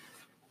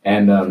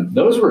 And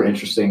those were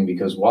interesting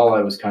because while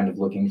I was kind of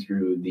looking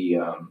through the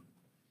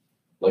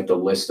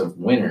list of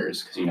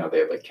winners, because they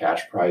have like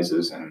cash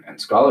prizes and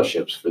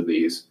scholarships for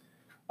these,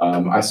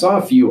 I saw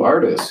a few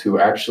artists who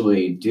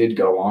actually did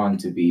go on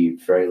to be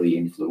fairly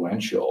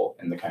influential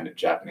in the kind of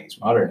Japanese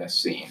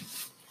modernist scene.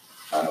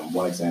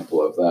 One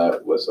example of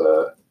that was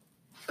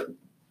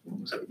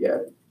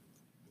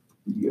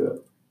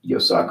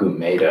Yosaku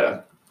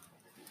Maeda.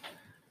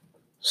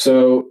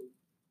 So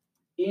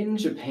in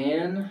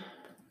Japan,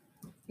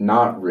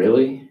 not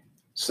really.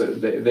 So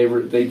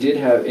they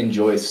did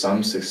enjoy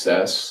some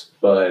success,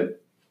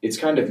 but it's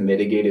kind of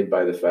mitigated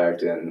by the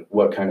fact, and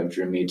what kind of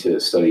drew me to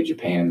study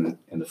Japan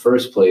in the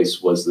first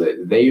place was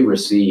that they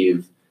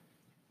receive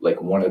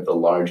like one of the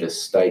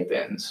largest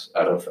stipends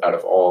out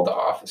of all the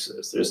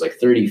offices. There's like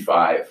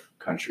 35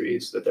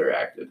 countries that they're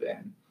active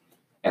in,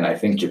 and I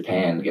think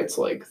Japan gets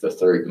like the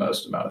third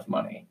most amount of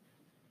money.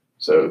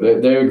 So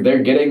they're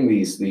getting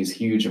these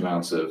huge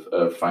amounts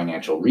of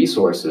financial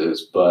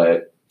resources,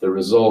 but the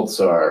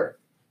results are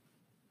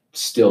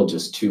still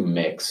just too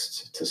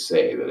mixed to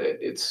say that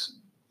it's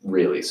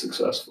really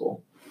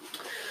successful.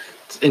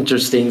 It's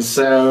interesting.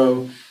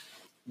 So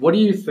what do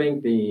you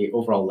think the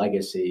overall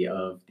legacy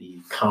of the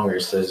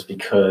Congress is?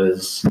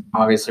 Because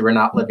obviously we're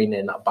not living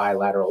in a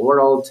bilateral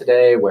world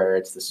today where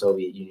it's the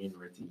Soviet Union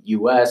or the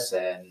US,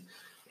 and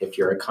if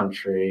you're a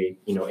country,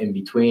 in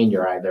between,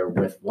 you're either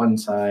with one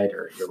side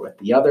or you're with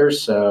the other.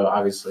 So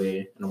obviously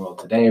in the world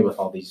today with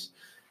all these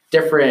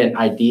different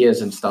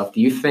ideas and stuff,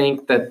 do you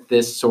think that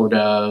this sort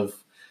of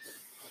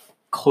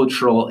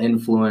cultural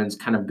influence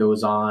kind of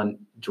goes on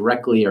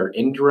directly or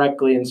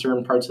indirectly in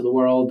certain parts of the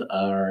world?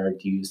 Or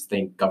do you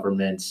think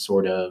governments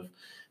sort of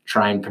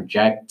try and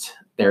project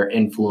their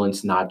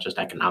influence, not just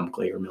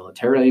economically or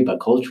militarily,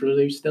 but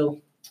culturally still?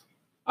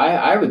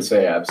 I would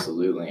say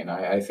absolutely. And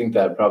I think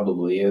that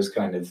probably is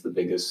kind of the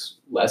biggest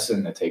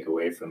lesson to take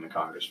away from the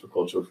Congress for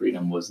Cultural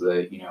Freedom was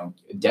that,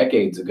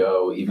 decades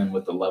ago, even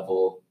with the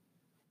level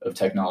of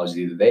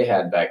technology that they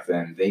had back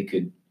then,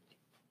 the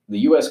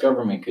US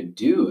government could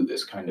do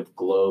this kind of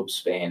globe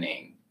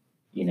spanning,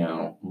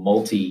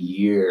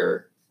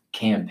 multi-year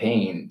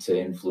campaign to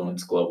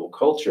influence global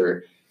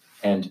culture.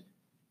 And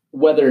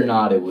whether or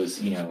not it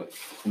was,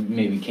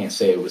 maybe can't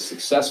say it was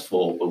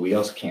successful, but we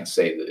also can't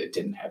say that it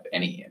didn't have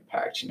any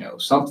impact.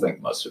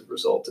 Something must have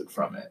resulted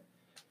from it.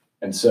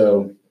 And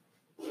so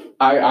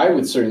I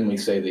would certainly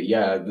say that,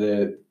 yeah,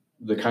 the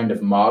kind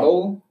of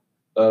model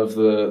of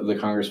the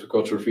Congress for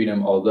Cultural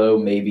Freedom, although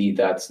maybe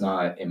that's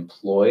not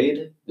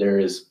employed, there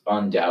is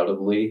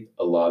undoubtedly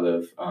a lot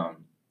of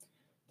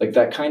like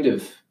that kind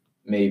of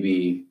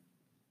maybe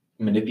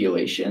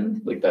manipulation,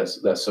 like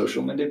that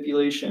social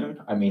manipulation.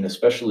 I mean,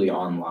 especially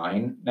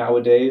online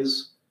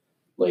nowadays.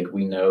 Like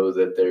we know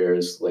that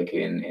there's like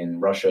in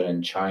Russia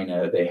and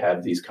China, they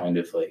have these kind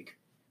of like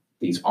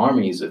these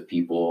armies of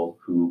people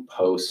who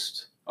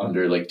post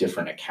under like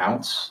different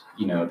accounts.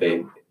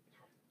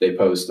 They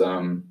post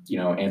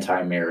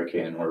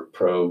anti-American or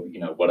pro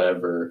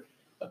whatever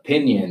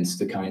opinions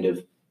to kind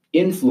of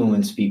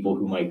influence people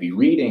who might be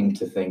reading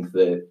to think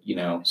that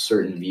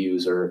certain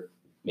views are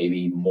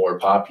maybe more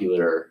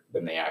popular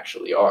than they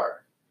actually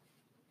are.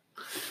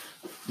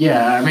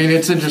 Yeah, I mean,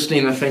 it's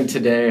interesting to think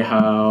today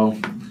how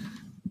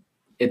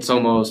it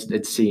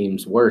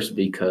seems worse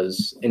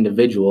because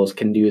individuals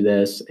can do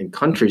this and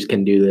countries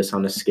can do this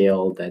on a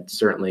scale that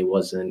certainly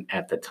wasn't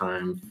at the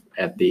time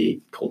at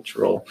the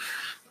cultural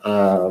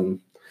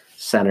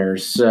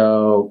centers.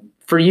 So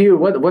for you,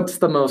 what's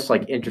the most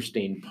like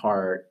interesting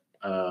part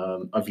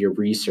of your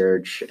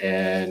research,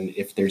 and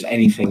if there's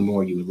anything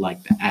more you would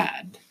like to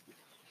add?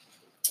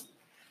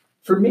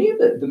 For me,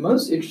 the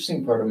most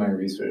interesting part of my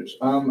research,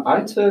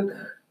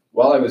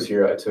 while I was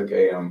here, I took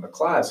a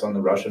class on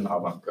the Russian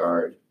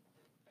avant-garde,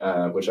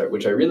 which I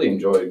really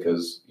enjoyed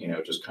because,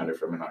 just kind of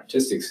from an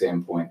artistic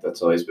standpoint,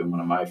 that's always been one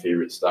of my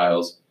favorite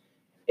styles.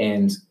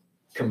 And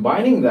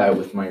combining that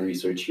with my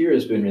research here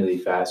has been really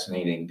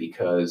fascinating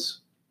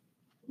because,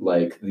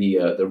 like,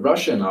 the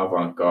Russian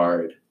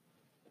avant-garde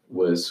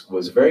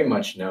was very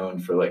much known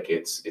for like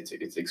its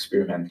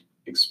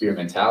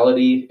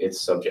experimentality,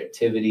 its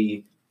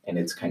subjectivity, and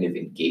its kind of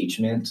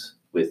engagement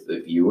with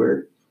the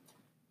viewer.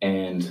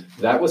 And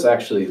that was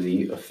actually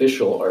the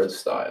official art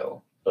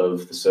style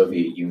of the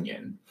Soviet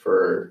Union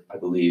for, I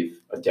believe,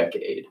 a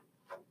decade.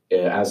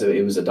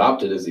 It was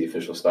adopted as the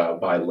official style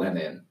by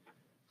Lenin.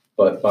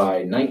 But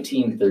by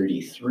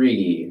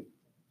 1933,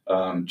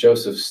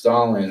 Joseph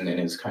Stalin, in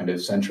his kind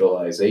of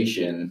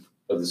centralization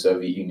of the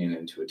Soviet Union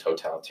into a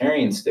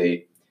totalitarian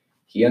state,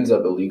 he ends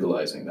up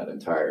illegalizing that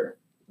entire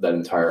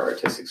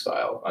artistic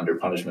style under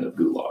punishment of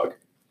gulag.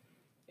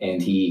 And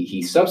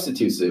he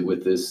substitutes it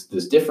with this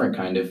different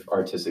kind of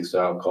artistic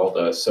style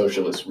called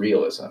socialist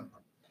realism,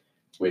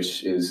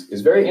 which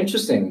is very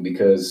interesting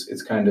because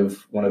it's kind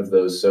of one of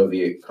those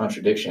Soviet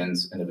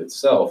contradictions in of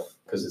itself,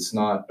 because it's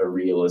not a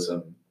realism,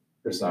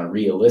 it's not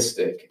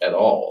realistic at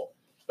all,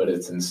 but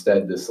it's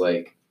instead this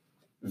like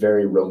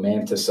very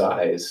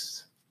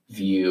romanticized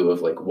view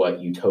of like what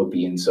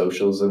utopian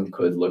socialism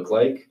could look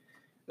like.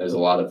 There's a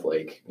lot of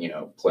like,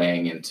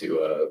 playing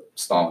into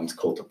Stalin's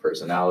cult of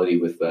personality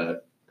with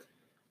that.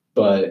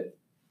 But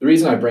the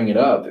reason I bring it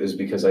up is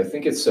because I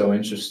think it's so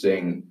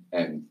interesting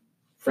and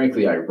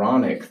frankly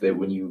ironic that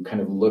when you kind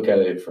of look at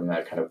it from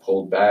that kind of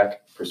pulled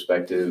back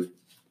perspective,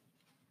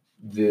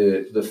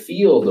 the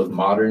field of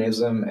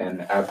modernism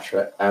and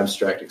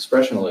abstract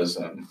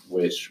expressionism,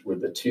 which were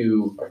the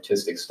two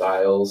artistic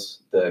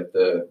styles that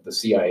the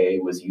CIA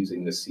was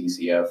using the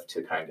CCF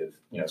to kind of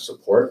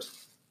support,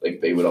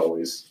 like they would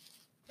always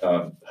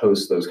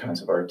host those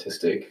kinds of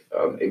artistic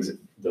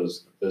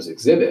those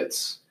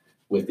exhibits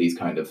with these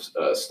kind of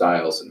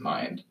styles in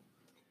mind.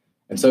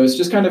 And so it's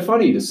just kind of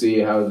funny to see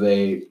how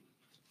they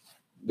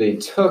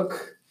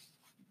took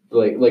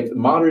like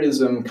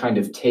modernism kind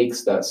of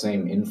takes that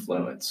same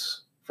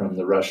influence from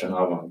the Russian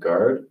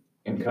avant-garde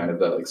and kind of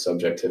that like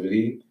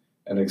subjectivity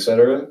and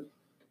etc.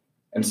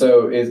 And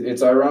so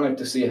it's ironic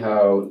to see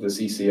how the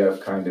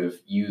CCF kind of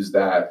used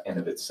that in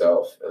of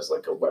itself as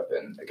like a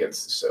weapon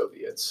against the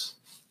Soviets.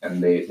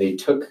 And they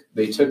took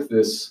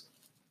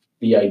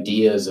the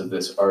ideas of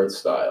this art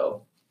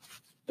style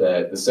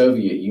that the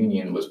Soviet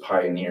Union was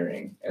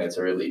pioneering in its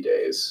early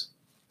days.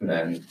 And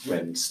then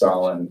when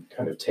Stalin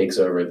kind of takes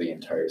over the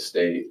entire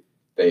state,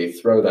 they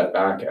throw that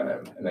back at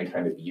him and they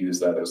kind of use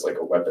that as like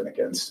a weapon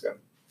against him.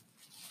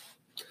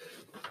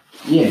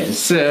 Yeah,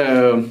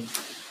 so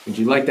would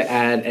you like to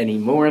add any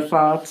more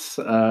thoughts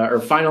or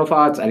final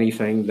thoughts,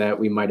 anything that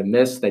we might have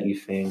missed that you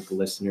think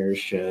listeners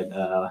should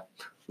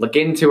look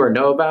into or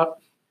know about?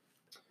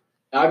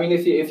 I mean,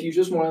 if you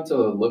just wanted to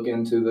look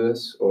into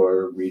this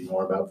or read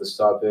more about this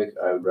topic,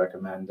 I would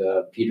recommend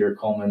Peter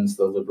Coleman's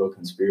The Liberal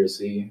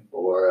Conspiracy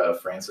or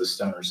Francis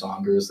Stoner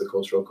Saunders' The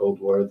Cultural Cold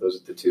War.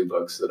 Those are the two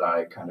books that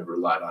I kind of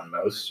relied on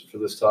most for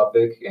this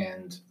topic.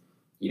 And,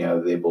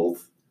 they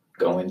both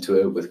go into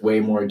it with way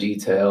more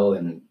detail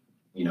and,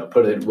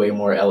 put it way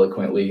more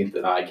eloquently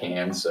than I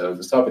can. So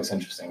this topic's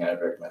interesting.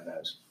 I'd recommend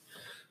those.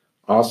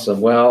 Awesome.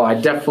 Well, I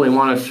definitely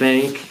want to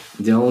thank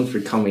Dylan for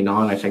coming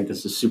on. I think this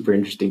is a super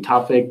interesting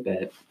topic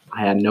that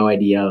I had no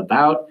idea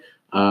about.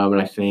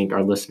 And I think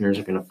our listeners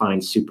are going to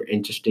find super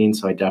interesting.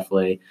 So I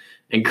definitely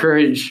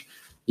encourage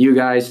you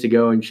guys to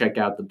go and check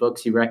out the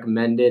books you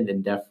recommended,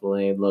 and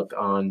definitely look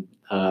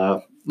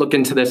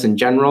into this in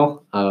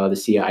general.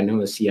 I know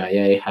the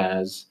CIA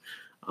has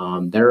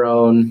their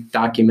own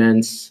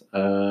documents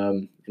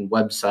and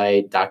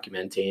website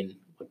documenting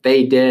what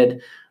they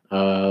did.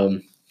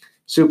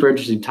 Super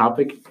interesting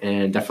topic,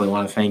 and definitely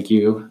want to thank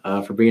you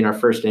for being our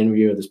first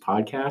interview of this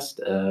podcast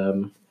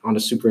on a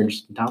super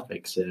interesting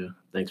topic. So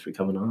thanks for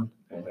coming on.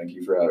 And thank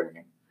you for having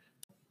me.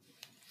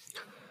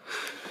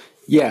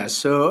 Yeah,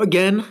 so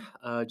again,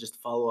 just to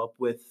follow up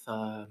with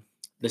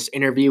this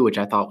interview, which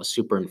I thought was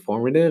super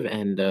informative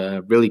and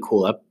really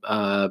cool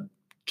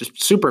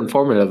just super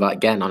informative,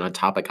 again, on a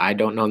topic I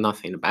don't know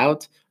nothing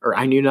about, or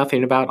I knew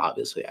nothing about.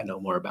 Obviously, I know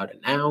more about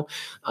it now.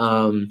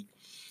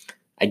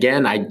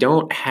 Again, I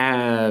don't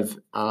have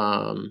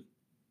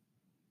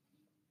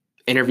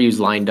interviews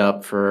lined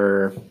up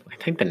for, I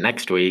think, the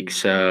next week.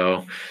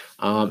 So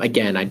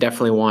again, I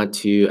definitely want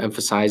to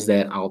emphasize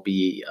that I'll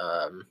be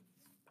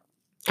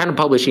kind of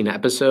publishing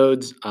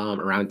episodes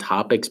around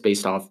topics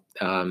based off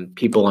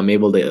people I'm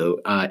able to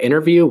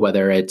interview,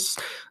 whether it's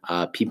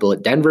people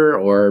at Denver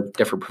or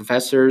different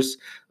professors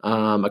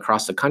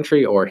across the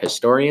country or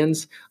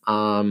historians.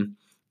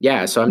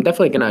 Yeah, so I'm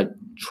definitely going to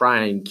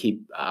try and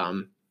keep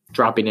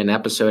dropping an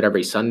episode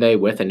every Sunday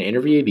with an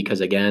interview because,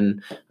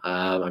 again,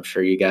 I'm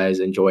sure you guys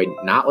enjoyed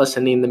not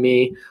listening to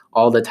me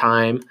all the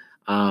time.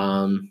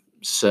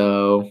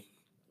 So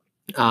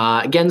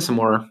again, some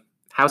more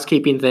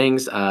housekeeping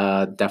things.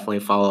 Definitely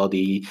follow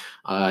the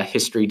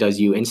History Does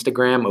You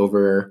Instagram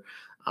over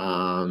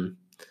where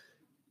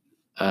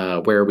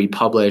I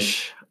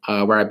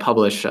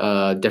publish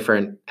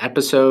different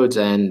episodes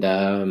and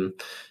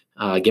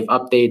give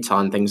updates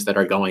on things that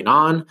are going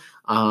on.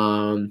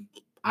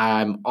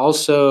 I'm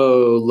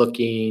also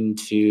looking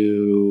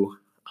to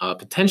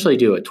potentially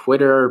do a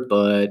Twitter,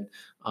 but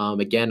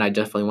again, I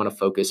definitely want to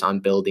focus on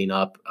building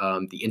up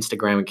the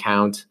Instagram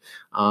account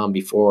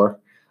before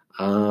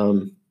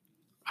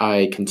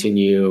I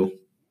continue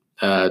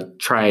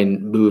try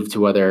and move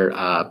to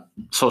other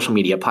social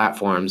media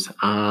platforms.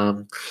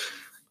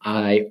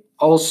 I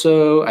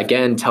also,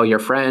 again, tell your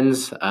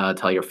friends,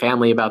 tell your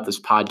family about this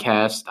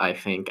podcast. I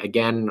think,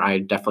 again,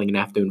 I'm definitely going to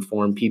have to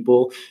inform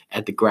people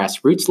at the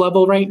grassroots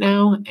level right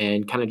now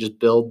and kind of just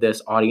build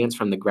this audience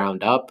from the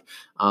ground up.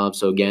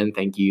 So again,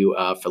 thank you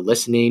for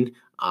listening.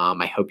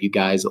 I hope you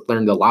guys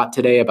learned a lot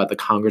today about the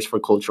Congress for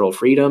Cultural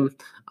Freedom.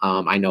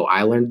 I know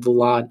I learned a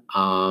lot.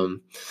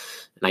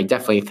 And I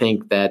definitely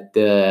think that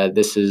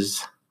this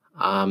is,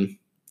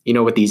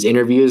 with these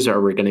interviews,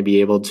 we're going to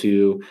be able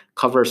to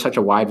cover such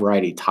a wide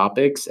variety of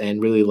topics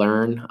and really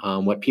learn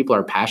what people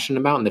are passionate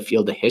about in the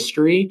field of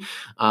history.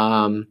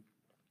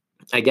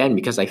 Again,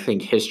 because I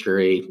think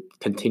history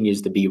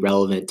continues to be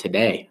relevant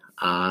today.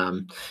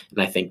 And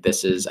I think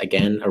this is,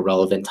 again, a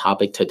relevant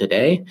topic to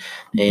today.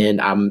 And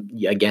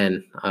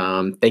again,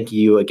 thank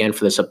you again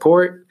for the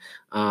support.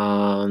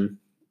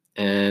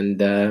 And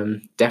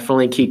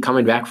definitely keep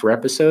coming back for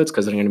episodes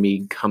because they're going to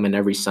be coming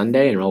every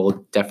Sunday, and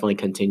we'll definitely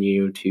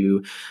continue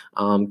to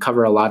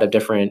cover a lot of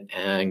different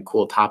and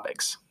cool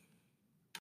topics.